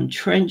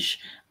trench,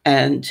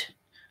 and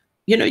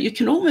you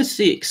can almost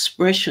see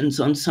expressions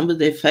on some of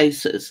their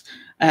faces,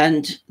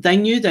 and they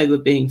knew they were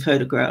being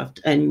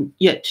photographed, and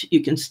yet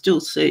you can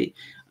still see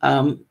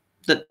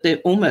that they're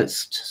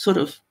almost sort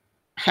of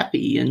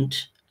happy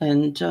and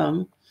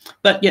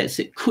but yes,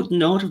 it could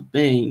not have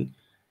been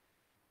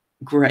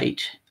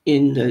great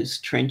in those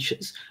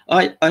trenches.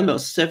 I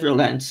lost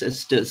several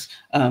ancestors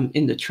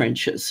in the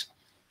trenches.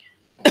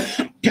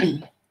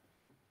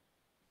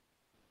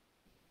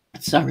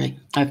 Sorry,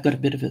 I've got a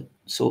bit of a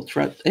sore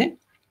throat there.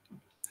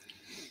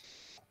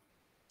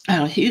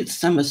 Here's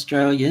some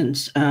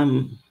Australians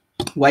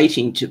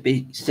waiting to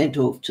be sent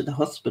off to the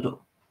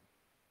hospital.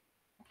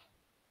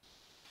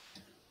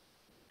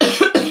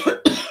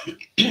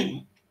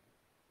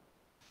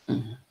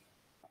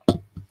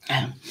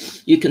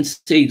 You can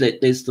see that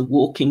there's the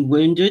walking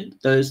wounded,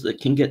 those that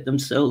can get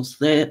themselves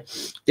there.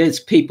 There's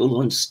people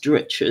on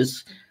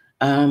stretchers.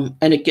 And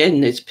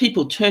again, there's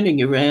people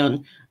turning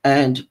around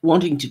and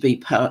wanting to be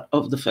part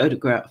of the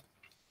photograph.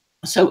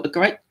 So a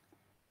great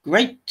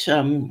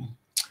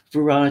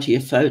variety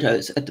of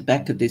photos at the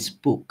back of this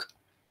book.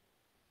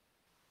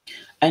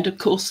 And of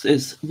course,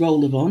 there's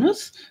Roll of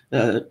Honours,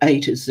 A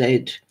to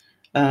Z,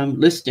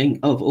 listing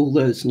of all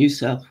those New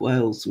South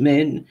Wales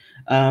men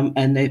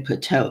and their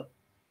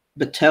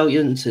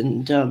battalions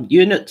and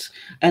units,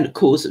 and a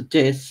cause of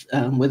death,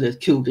 whether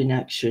killed in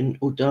action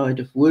or died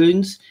of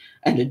wounds,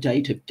 and a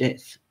date of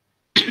death.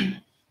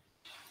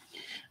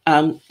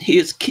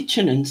 Here's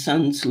Kitchen and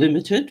Sons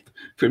Limited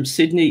from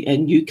Sydney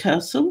and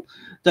Newcastle.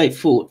 They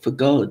fought for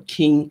God,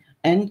 King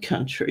and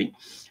country.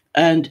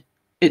 And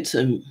it's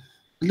a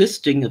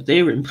listing of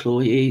their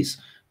employees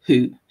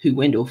who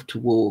went off to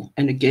war.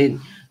 And again,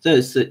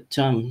 those that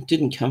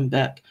didn't come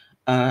back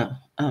are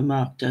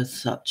marked as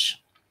such.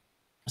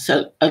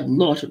 So a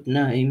lot of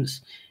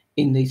names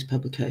in these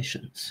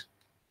publications.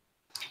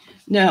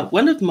 Now,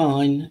 one of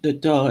mine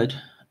that died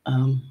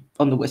on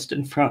the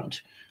Western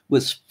Front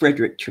was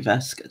Frederick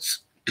Travascus.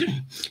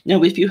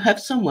 Now, if you have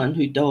someone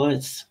who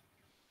dies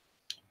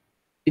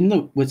in the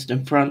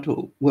Western Front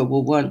or World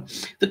War I,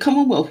 the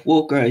Commonwealth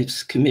War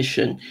Graves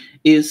Commission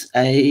is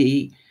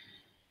a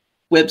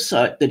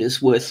website that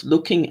is worth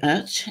looking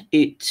at.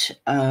 It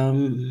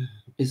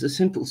is a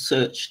simple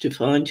search to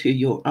find who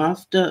you're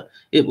after.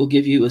 It will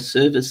give you a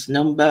service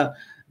number,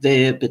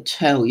 their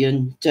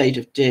battalion, date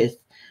of death,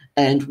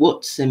 and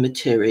what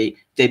cemetery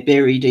they're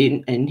buried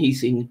in, and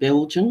he's in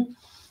Belgium.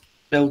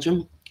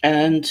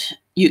 And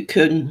you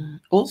can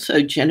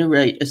also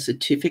generate a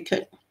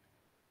certificate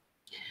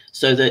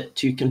so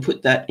that you can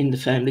put that in the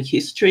family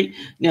history.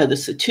 Now, the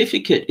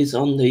certificate is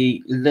on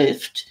the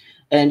left,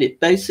 and it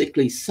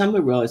basically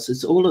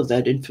summarises all of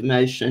that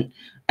information,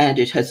 and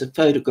it has a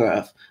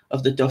photograph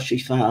of the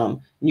Doshi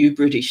Farm, New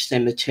British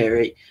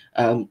Cemetery,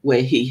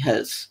 where he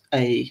has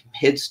a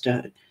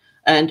headstone.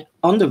 And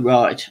on the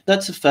right,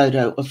 that's a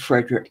photo of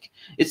Frederick.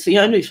 It's the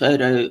only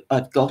photo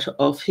I've got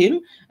of him,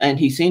 and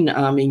he's in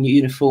army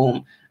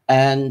uniform,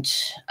 and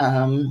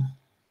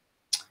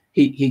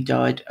he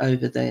died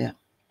over there.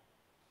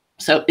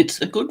 So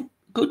it's a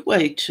good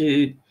way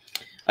to,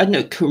 I don't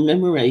know,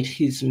 commemorate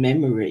his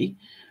memory,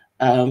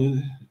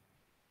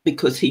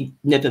 because he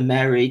never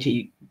married,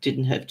 he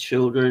didn't have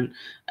children,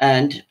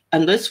 and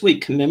unless we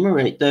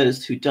commemorate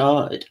those who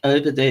died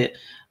over there,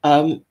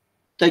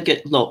 they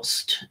get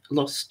lost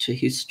to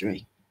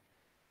history.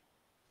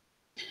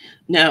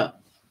 Now,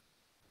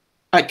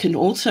 I can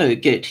also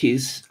get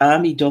his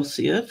army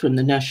dossier from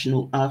the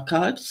National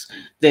Archives.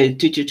 They're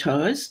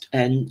digitised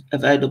and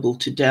available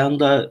to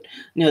download.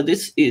 Now,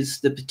 this is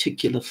the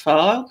particular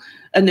file,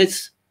 and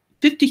there's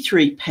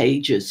 53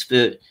 pages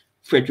for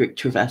Frederick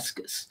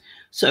Travascus.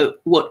 So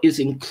what is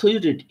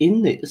included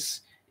in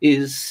this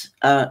is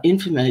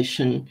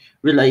information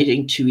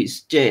relating to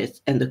his death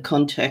and the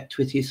contact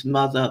with his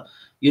mother.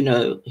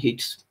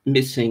 He's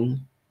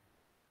missing,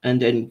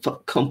 and then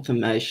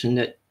confirmation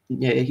that,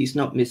 he's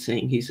not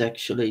missing, he's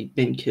actually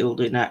been killed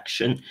in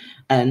action,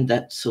 and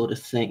that sort of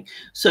thing.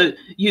 So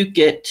you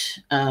get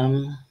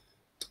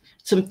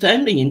some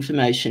family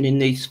information in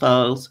these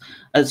files,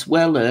 as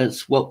well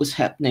as what was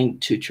happening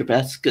to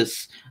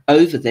Travascus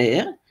over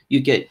there.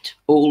 You get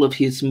all of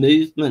his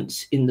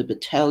movements in the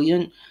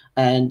battalion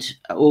and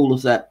all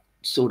of that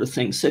sort of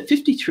thing. So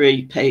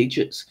 53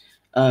 pages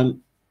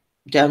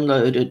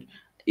downloaded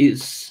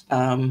is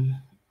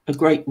a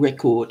great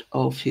record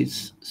of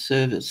his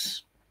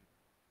service.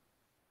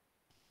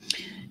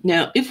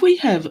 Now, if we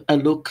have a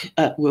look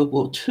at World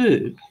War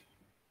II,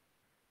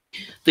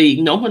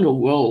 the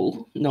nominal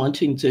roll,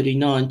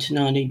 1939 to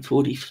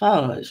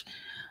 1945,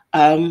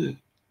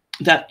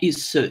 that is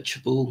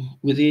searchable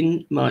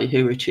within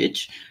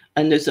MyHeritage,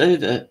 and there's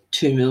over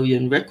 2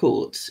 million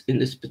records in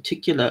this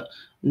particular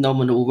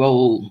nominal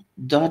roll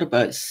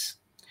database.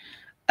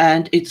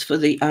 And it's for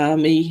the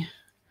Army,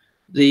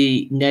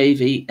 the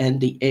Navy and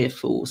the Air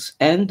Force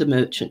and the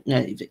Merchant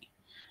Navy.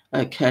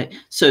 Okay,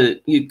 so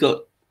you've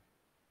got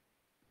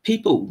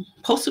people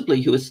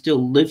possibly who are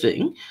still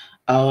living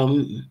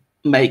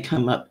may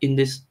come up in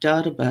this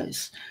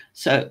database.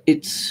 So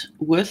it's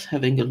worth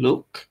having a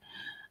look.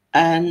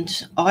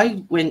 And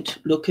I went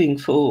looking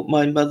for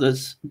my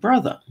mother's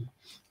brother,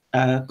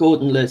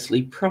 Gordon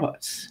Leslie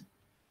Price.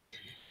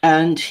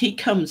 And he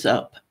comes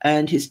up,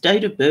 and his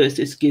date of birth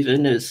is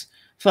given as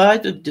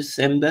 5 of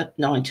December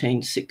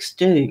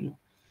 1916.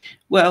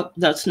 Well,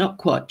 that's not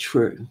quite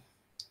true.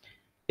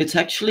 It's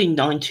actually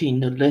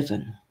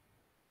 1911.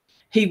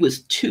 He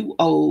was too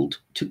old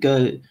to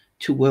go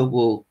to World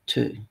War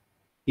II.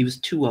 He was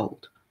too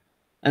old.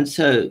 And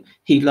so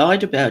he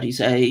lied about his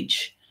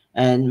age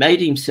and made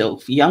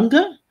himself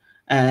younger,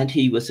 and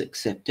he was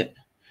accepted.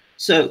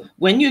 So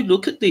when you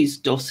look at these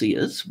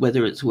dossiers,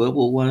 whether it's World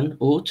War I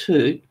or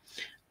II,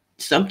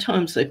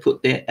 sometimes they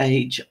put their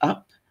age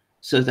up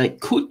so they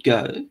could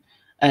go.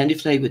 And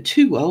if they were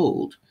too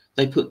old,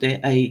 they put their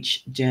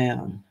age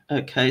down.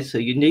 Okay, so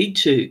you need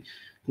to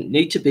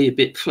be a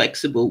bit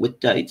flexible with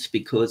dates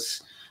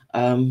because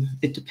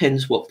it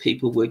depends what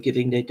people were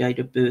giving their date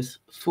of birth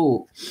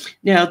for.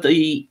 Now,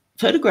 the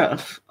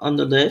photograph on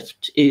the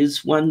left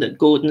is one that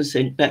Gordon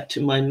sent back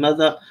to my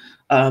mother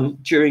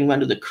during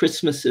one of the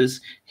Christmases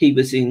he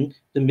was in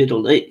the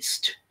Middle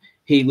East.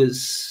 He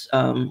was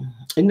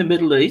in the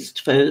Middle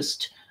East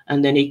first,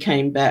 and then he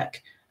came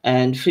back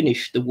and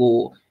finished the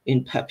war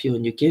in Papua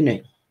New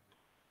Guinea.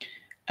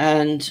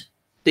 And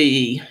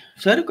the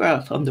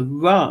photograph on the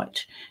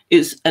right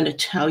is an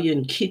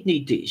Italian kidney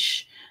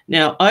dish.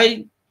 Now,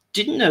 I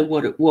didn't know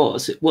what it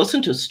was. It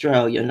wasn't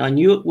Australian. I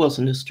knew it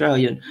wasn't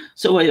Australian.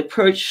 So I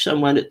approached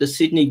someone at the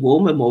Sydney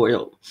War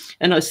Memorial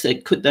and I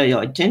said, could they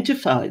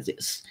identify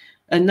this?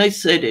 And they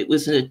said it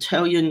was an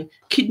Italian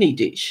kidney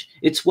dish.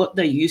 It's what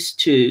they used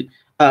to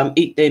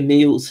eat their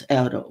meals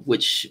out of,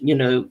 which, you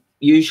know,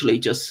 usually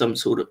just some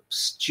sort of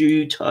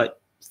stew type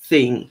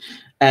thing.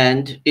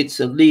 And it's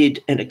a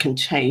lid and a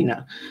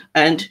container.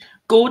 And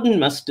Gordon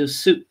must have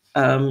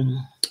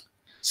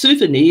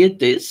souvenired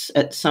this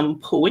at some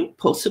point,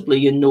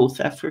 possibly in North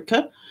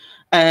Africa.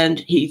 And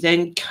he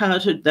then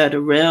carted that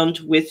around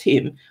with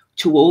him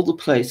to all the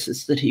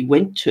places that he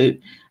went to.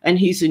 And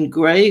he's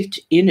engraved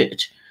in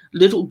it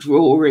little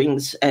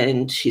drawings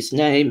and his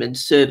name and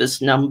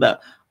service number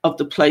of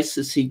the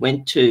places he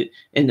went to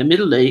in the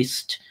Middle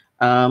East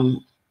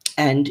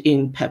and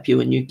in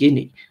Papua New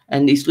Guinea,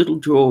 and these little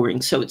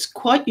drawings. So it's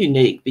quite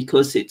unique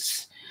because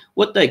it's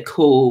what they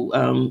call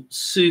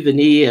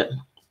souvenir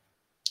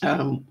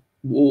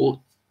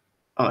war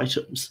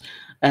items.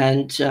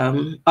 And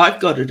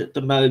I've got it at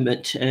the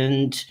moment,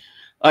 and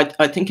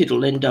I think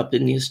it'll end up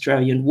in the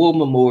Australian War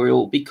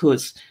Memorial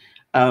because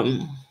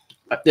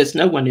there's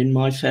no one in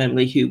my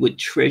family who would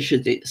treasure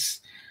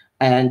this.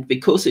 And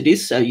because it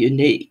is so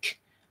unique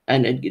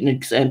and an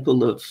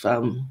example of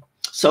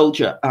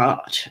soldier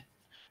art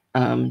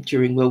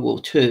during World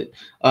War II,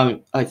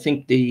 I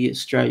think the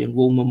Australian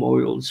War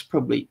Memorial is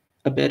probably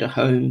a better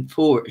home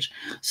for it.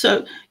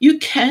 So you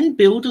can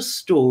build a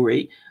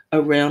story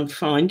around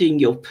finding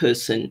your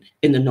person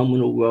in the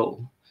nominal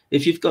role.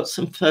 If you've got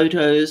some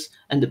photos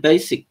and the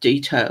basic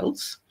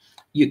details,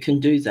 you can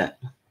do that.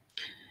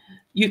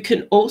 You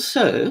can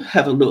also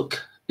have a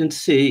look and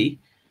see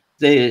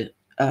their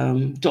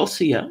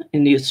dossier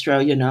in the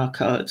Australian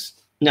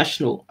Archives,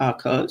 National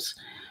Archives,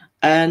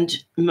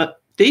 and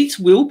these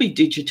will be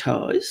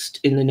digitised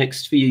in the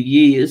next few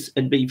years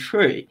and be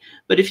free.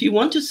 But if you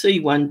want to see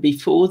one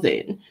before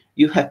then,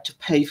 you have to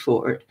pay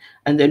for it.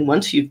 And then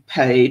once you've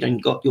paid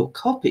and got your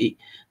copy,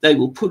 they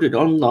will put it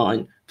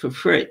online for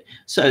free.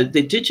 So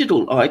the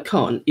digital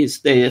icon is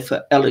there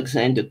for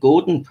Alexander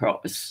Gordon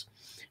Price,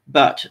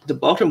 but the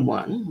bottom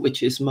one,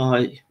 which is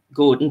my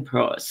Gordon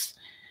Price,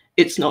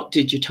 it's not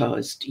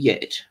digitised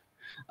yet.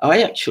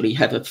 I actually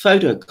have a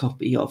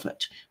photocopy of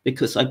it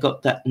because I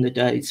got that in the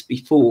days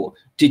before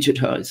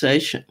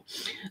digitisation.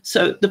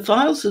 So the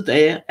files are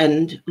there,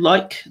 and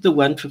like the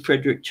one for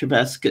Frederick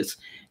Travascus,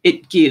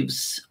 it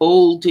gives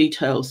all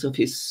details of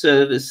his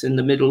service in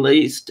the Middle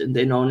East and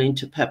then on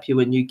into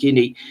Papua New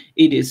Guinea.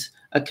 It is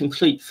a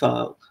complete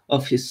file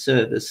of his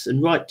service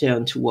and right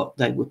down to what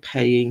they were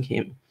paying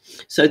him.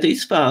 So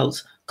these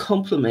files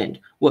complement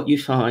what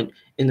you find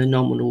in the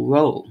nominal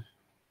roll.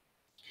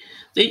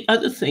 The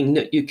other thing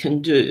that you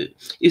can do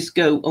is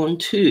go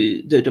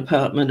onto the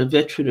Department of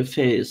Veteran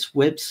Affairs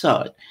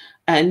website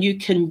and you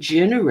can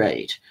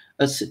generate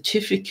a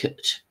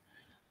certificate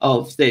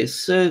of their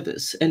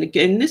service. And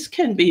again, this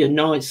can be a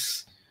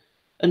nice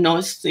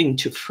thing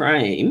to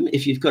frame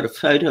if you've got a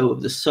photo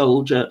of the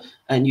soldier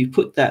and you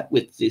put that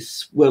with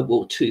this World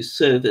War II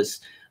service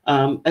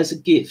as a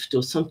gift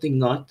or something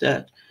like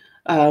that.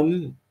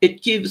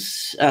 It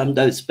gives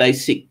those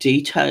basic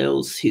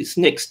details. His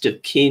next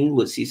of kin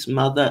was his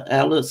mother,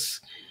 Alice,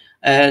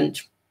 and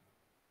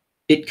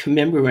it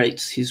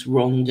commemorates his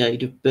wrong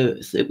date of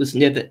birth. It was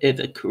never,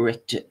 ever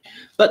corrected.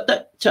 But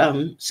that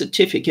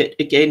certificate,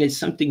 again, is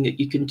something that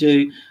you can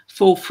do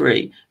for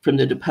free from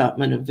the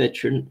Department of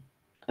Veteran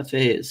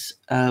Affairs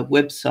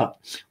website.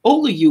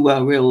 All the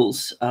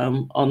URLs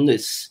on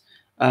this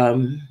are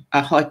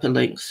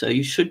hyperlinked, so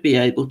you should be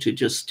able to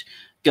just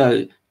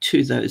go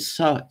to those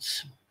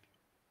sites.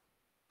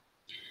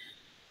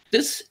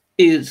 This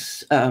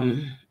is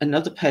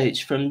another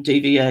page from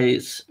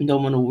DVA's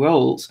nominal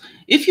rolls.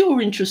 If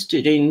you're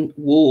interested in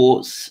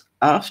wars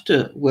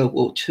after World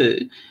War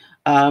II,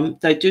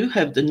 they do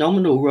have the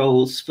nominal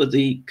rolls for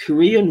the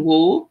Korean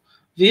War,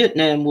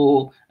 Vietnam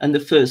War, and the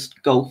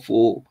First Gulf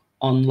War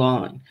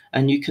online,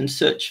 and you can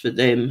search for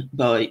them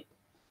by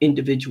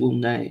individual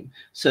name.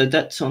 So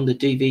that's on the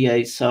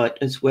DVA site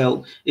as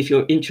well, if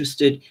you're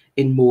interested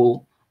in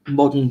more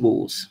modern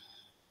wars.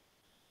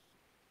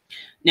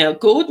 Now,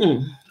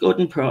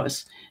 Gordon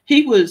Price,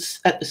 he was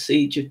at the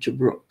Siege of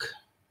Tobruk.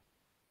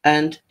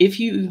 And if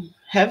you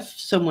have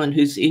someone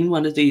who's in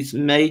one of these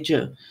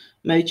major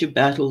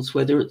battles,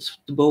 whether it's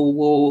the Boer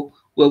War,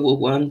 World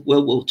War I,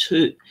 World War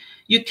II,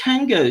 you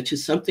can go to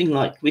something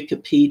like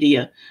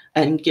Wikipedia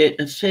and get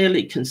a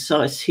fairly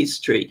concise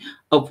history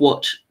of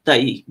what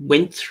they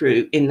went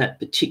through in that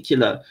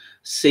particular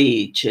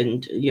siege.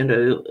 And, you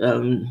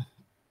know,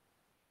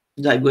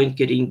 they weren't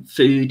getting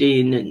food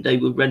in and they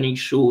were running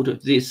short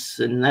of this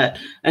and that.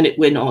 And it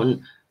went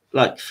on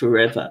like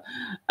forever.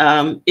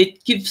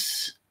 It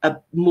gives a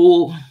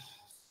more,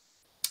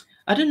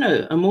 I don't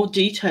know, a more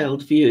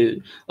detailed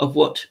view of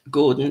what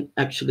Gordon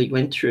actually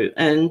went through.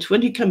 And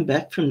when he came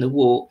back from the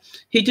war,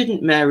 he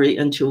didn't marry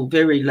until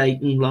very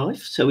late in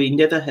life. So he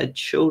never had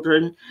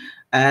children.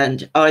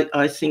 And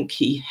I think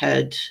he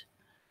had,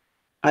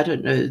 I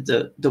don't know,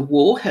 the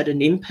war had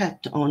an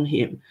impact on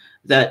him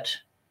that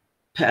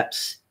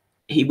perhaps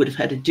he would have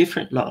had a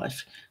different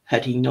life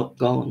had he not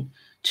gone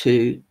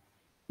to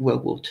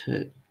World War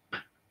II.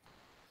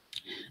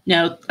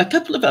 Now, a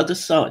couple of other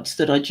sites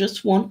that I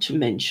just want to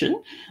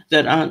mention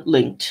that aren't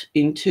linked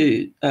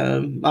into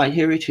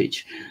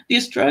MyHeritage. The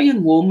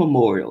Australian War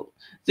Memorial.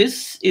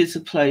 This is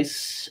a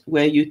place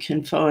where you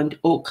can find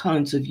all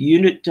kinds of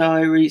unit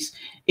diaries,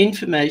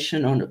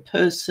 information on a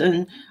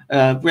person,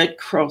 Red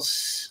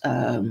Cross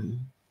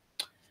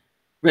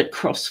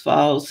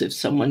files if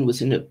someone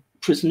was in a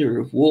prisoner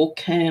of war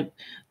camp,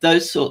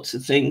 those sorts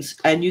of things.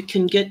 And you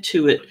can get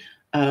to it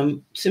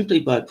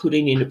simply by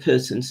putting in a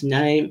person's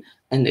name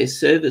and their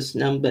service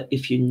number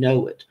if you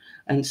know it.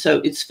 And so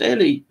it's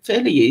fairly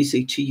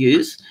easy to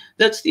use.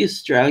 That's the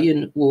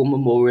Australian War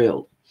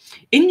Memorial.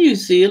 In New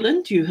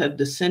Zealand, you have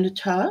the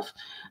Cenotaph,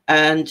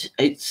 and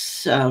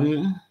it's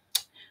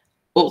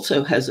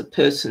also has a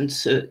person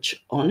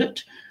search on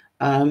it.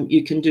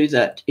 You can do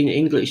that in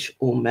English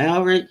or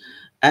Maori,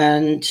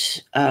 and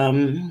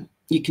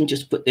you can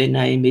just put their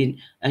name in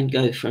and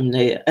go from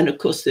there. And of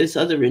course, there's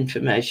other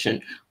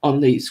information on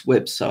these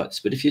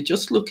websites, but if you're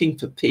just looking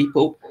for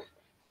people,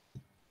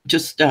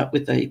 just start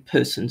with a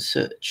person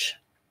search.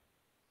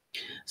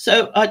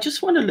 So I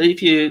just want to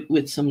leave you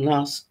with some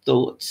last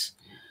thoughts.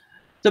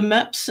 The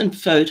maps and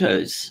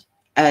photos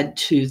add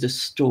to the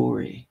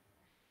story.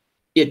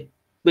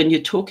 When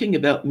you're talking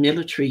about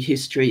military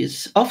history,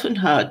 it's often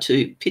hard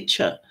to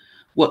picture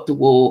what the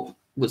war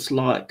was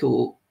like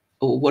or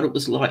what it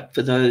was like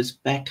for those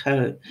back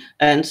home.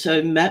 And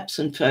so maps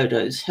and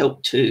photos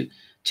help to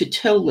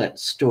tell that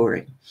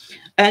story.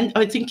 And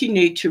I think you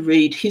need to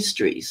read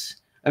histories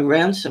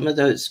around some of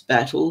those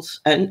battles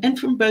and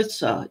from both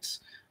sides.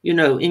 You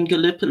know, in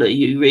Gallipoli,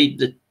 you read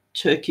the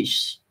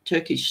Turkish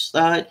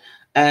side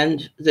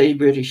and the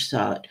British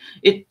side.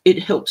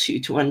 It helps you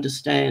to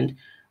understand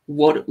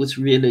what it was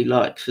really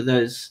like for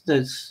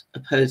those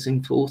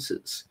opposing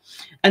forces.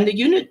 And the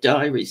unit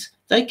diaries,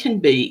 they can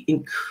be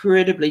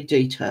incredibly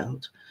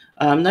detailed.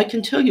 They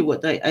can tell you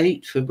what they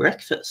ate for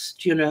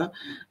breakfast, you know.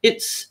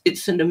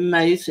 It's an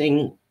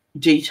amazing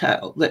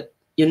detail that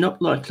you're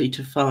not likely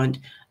to find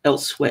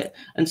elsewhere.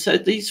 And so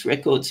these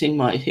records in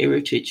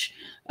MyHeritage,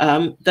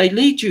 they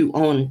lead you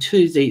on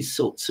to these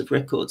sorts of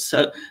records.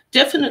 So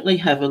definitely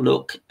have a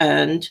look.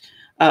 And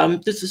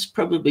this is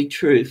probably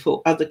true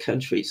for other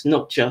countries,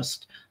 not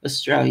just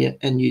Australia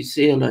and New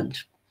Zealand.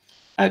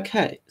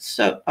 Okay,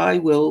 so I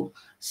will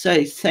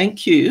say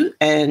thank you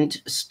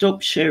and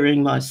stop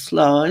sharing my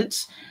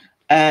slides,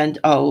 and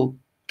I'll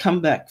come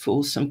back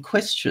for some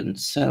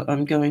questions. So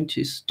I'm going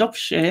to stop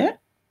share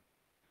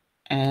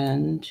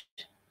and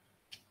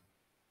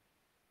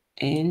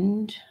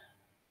end.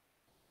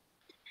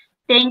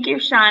 Thank you,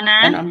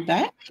 Shauna. And I'm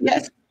back.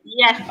 Yes.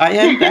 Yes. I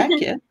am back.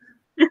 Yes.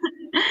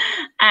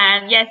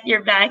 Yes,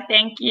 you're back.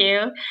 Thank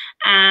you.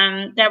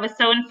 That was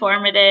so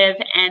informative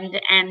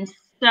and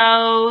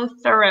so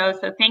thorough.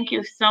 So thank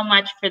you so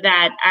much for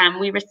that.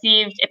 We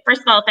received,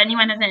 first of all, if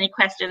anyone has any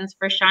questions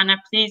for Shauna,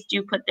 please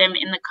do put them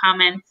in the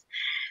comments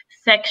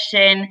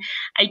section.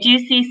 I do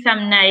see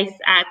some nice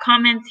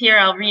comments here.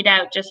 I'll read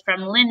out just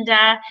from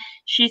Linda.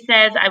 She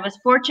says, I was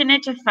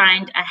fortunate to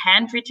find a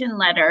handwritten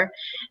letter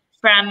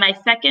from my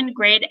second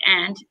grade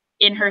aunt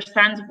in her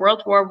son's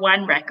World War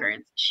I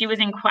records. She was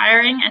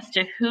inquiring as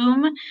to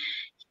whom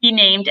he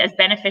named as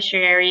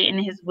beneficiary in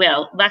his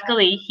will.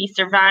 Luckily, he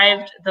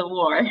survived the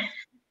war.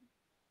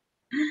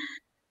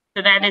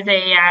 So that is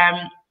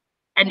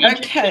an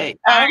interesting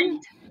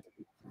find?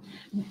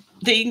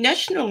 The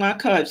National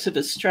Archives of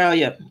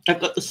Australia, I've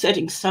got the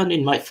setting sun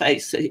in my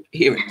face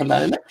here at the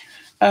moment.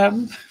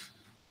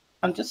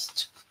 I'm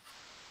just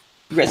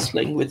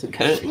wrestling with the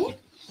curtain.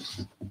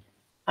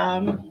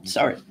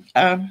 Sorry.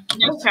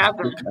 No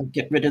problem.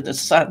 Get rid of the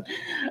sun.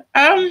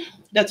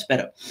 That's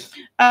better.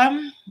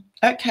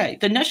 Okay,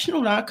 the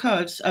National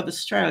Archives of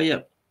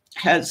Australia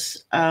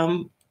has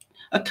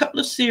a couple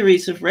of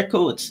series of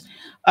records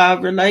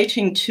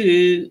relating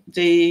to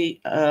the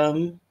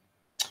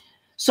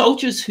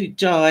soldiers who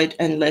died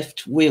and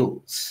left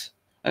wills.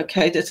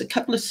 Okay, there's a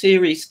couple of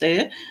series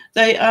there.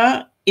 They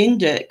are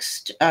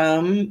indexed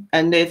and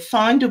they're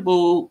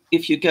findable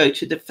if you go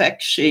to the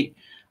fact sheet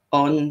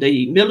on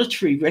the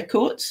military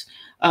records.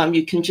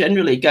 You can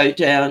generally go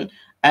down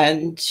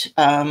and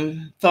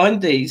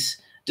find these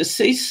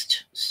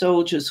deceased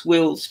soldiers'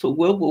 wills for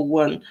World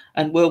War I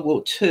and World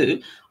War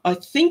II. I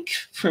think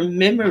from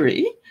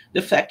memory,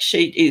 the fact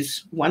sheet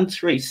is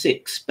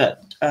 136,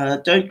 but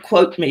don't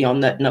quote me on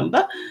that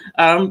number.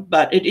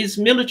 But it is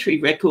military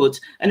records,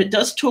 and it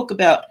does talk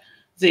about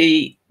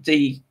the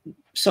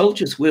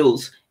soldiers'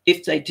 wills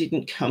if they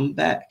didn't come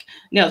back.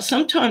 Now,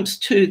 sometimes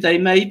too, they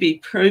may be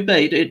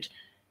probated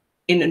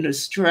in an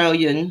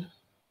Australian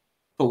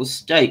or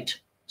state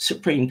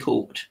Supreme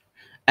Court,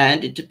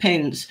 and it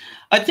depends.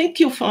 I think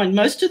you'll find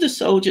most of the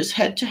soldiers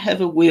had to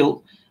have a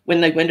will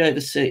when they went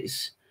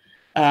overseas.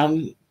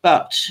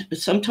 But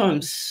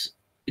sometimes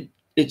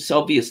it's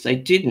obvious they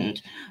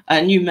didn't.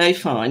 And you may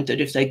find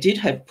that if they did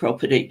have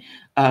property,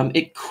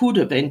 it could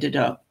have ended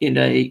up in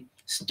a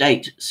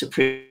state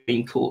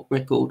Supreme Court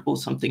record or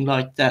something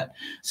like that.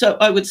 So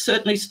I would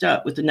certainly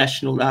start with the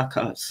National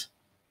Archives.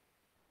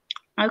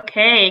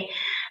 Okay.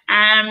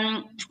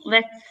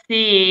 Let's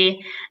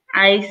see.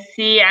 I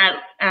see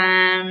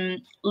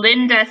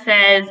Linda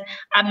says,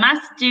 a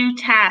must-do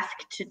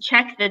task to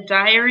check the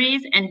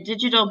diaries and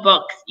digital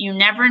books. You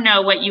never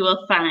know what you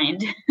will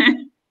find.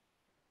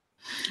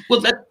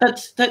 Well,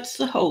 that's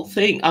the whole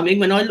thing. I mean,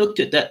 when I looked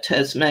at that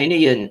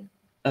Tasmanian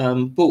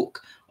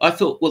book, I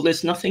thought, well,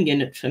 there's nothing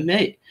in it for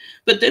me.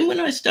 But then when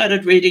I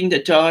started reading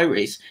the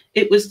diaries,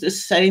 it was the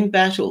same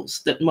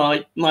battles that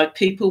my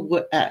people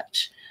were at.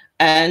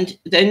 And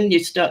then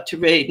you start to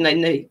read and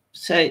then they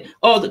say,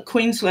 oh, the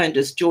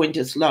Queenslanders joined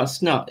us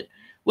last night.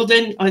 Well,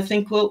 then I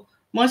think, well,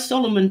 my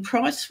Solomon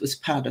Price was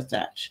part of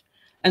that.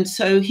 And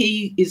so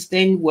he is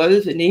then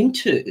woven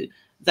into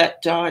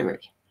that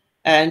diary.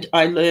 And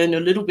I learn a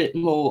little bit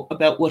more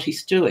about what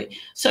he's doing.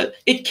 So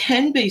it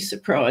can be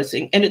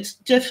surprising, and it's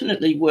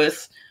definitely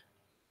worth,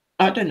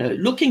 I don't know,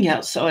 looking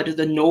outside of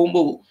the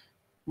normal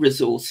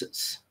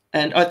resources.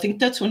 And I think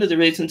that's one of the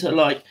reasons I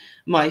like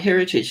My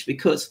Heritage,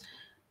 because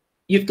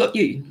you've got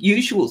your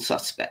usual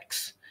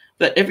suspects,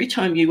 but every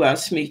time you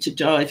ask me to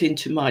dive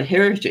into My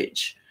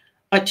Heritage,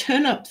 I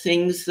turn up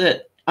things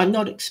that I'm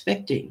not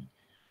expecting.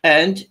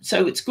 And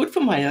so it's good for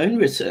my own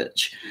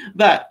research,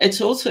 but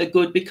it's also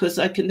good because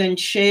I can then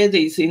share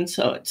these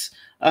insights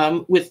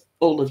with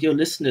all of your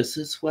listeners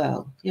as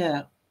well.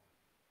 Yeah.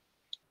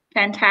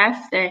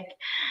 Fantastic.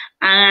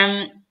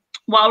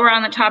 While we're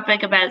on the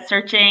topic about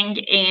searching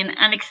in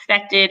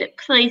unexpected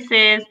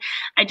places,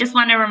 I just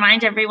want to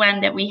remind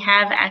everyone that we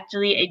have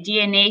actually a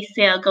DNA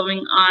sale going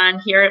on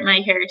here at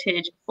My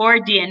Heritage for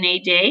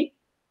DNA Day.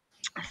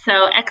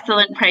 So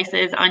excellent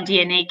prices on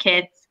DNA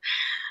kits.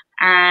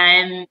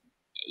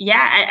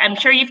 Yeah, I'm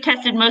sure you've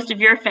tested most of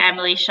your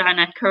family,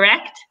 Shauna,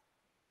 correct?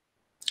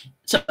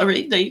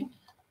 Sorry,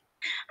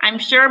 I'm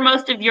sure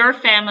most of your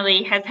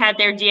family has had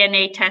their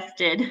DNA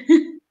tested.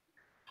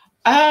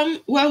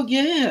 Well,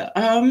 yeah,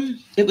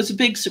 it was a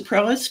big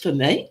surprise for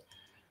me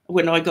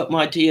when I got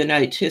my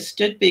DNA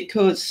tested,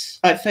 because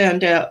I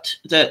found out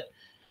that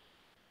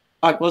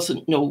I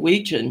wasn't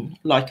Norwegian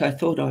like I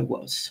thought I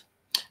was.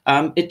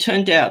 It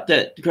turned out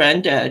that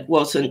Granddad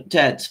wasn't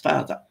Dad's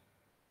father.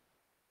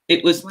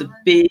 It was the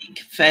big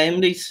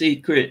family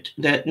secret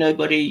that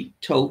nobody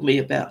told me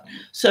about.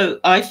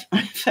 So I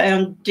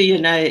found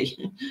DNA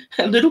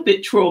a little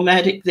bit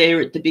traumatic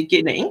there at the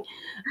beginning,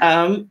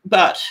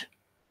 but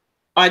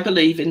I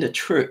believe in the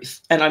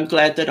truth. And I'm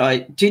glad that I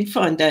did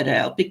find that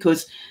out,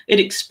 because it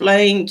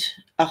explained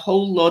a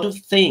whole lot of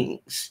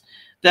things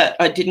that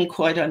I didn't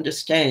quite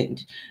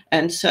understand.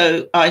 And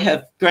so I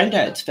have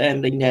Granddad's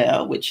family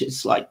now, which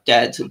is like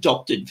Dad's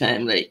adopted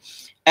family.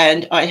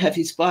 And I have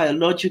his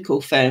biological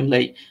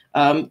family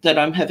that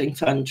I'm having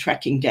fun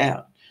tracking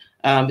down.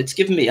 It's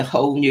given me a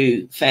whole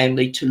new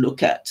family to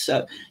look at.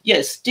 So,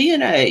 yes,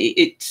 DNA,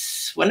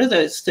 it's one of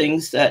those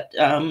things that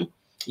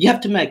you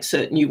have to make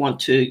certain you want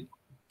to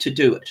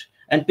do it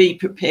and be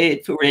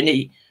prepared for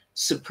any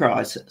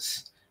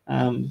surprises.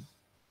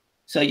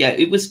 So, yeah,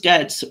 it was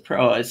Dad's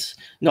surprise,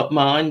 not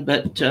mine,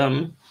 but,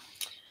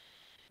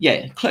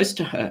 yeah, close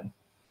to home.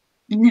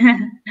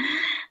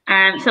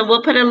 So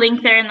we'll put a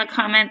link there in the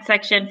comment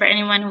section for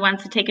anyone who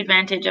wants to take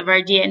advantage of our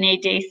DNA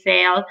Day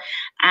sale.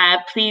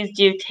 Please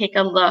do take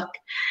a look.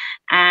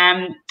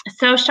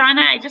 So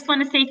Shauna, I just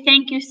want to say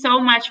thank you so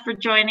much for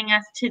joining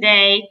us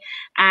today.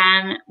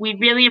 We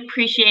really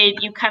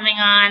appreciate you coming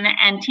on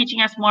and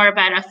teaching us more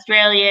about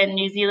Australia and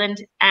New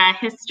Zealand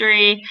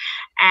history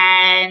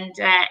and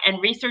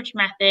research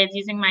methods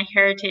using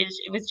MyHeritage.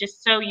 It was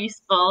just so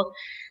useful.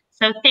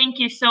 So thank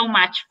you so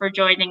much for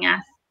joining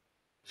us.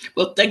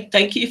 Well,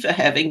 thank you for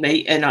having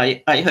me, and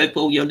I hope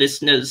all your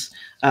listeners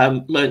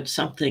learned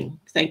something.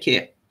 Thank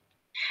you.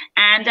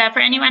 And for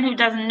anyone who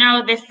doesn't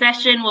know, this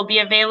session will be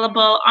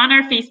available on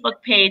our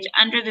Facebook page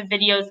under the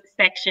videos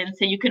section,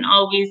 so you can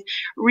always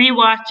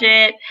rewatch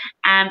it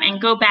and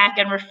go back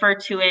and refer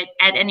to it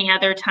at any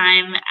other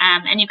time.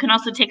 And you can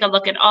also take a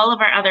look at all of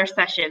our other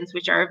sessions,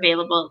 which are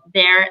available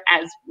there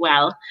as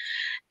well.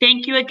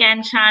 Thank you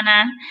again,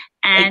 Shauna,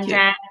 and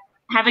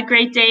have a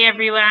great day,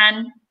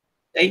 everyone.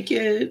 Thank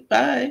you.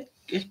 Bye.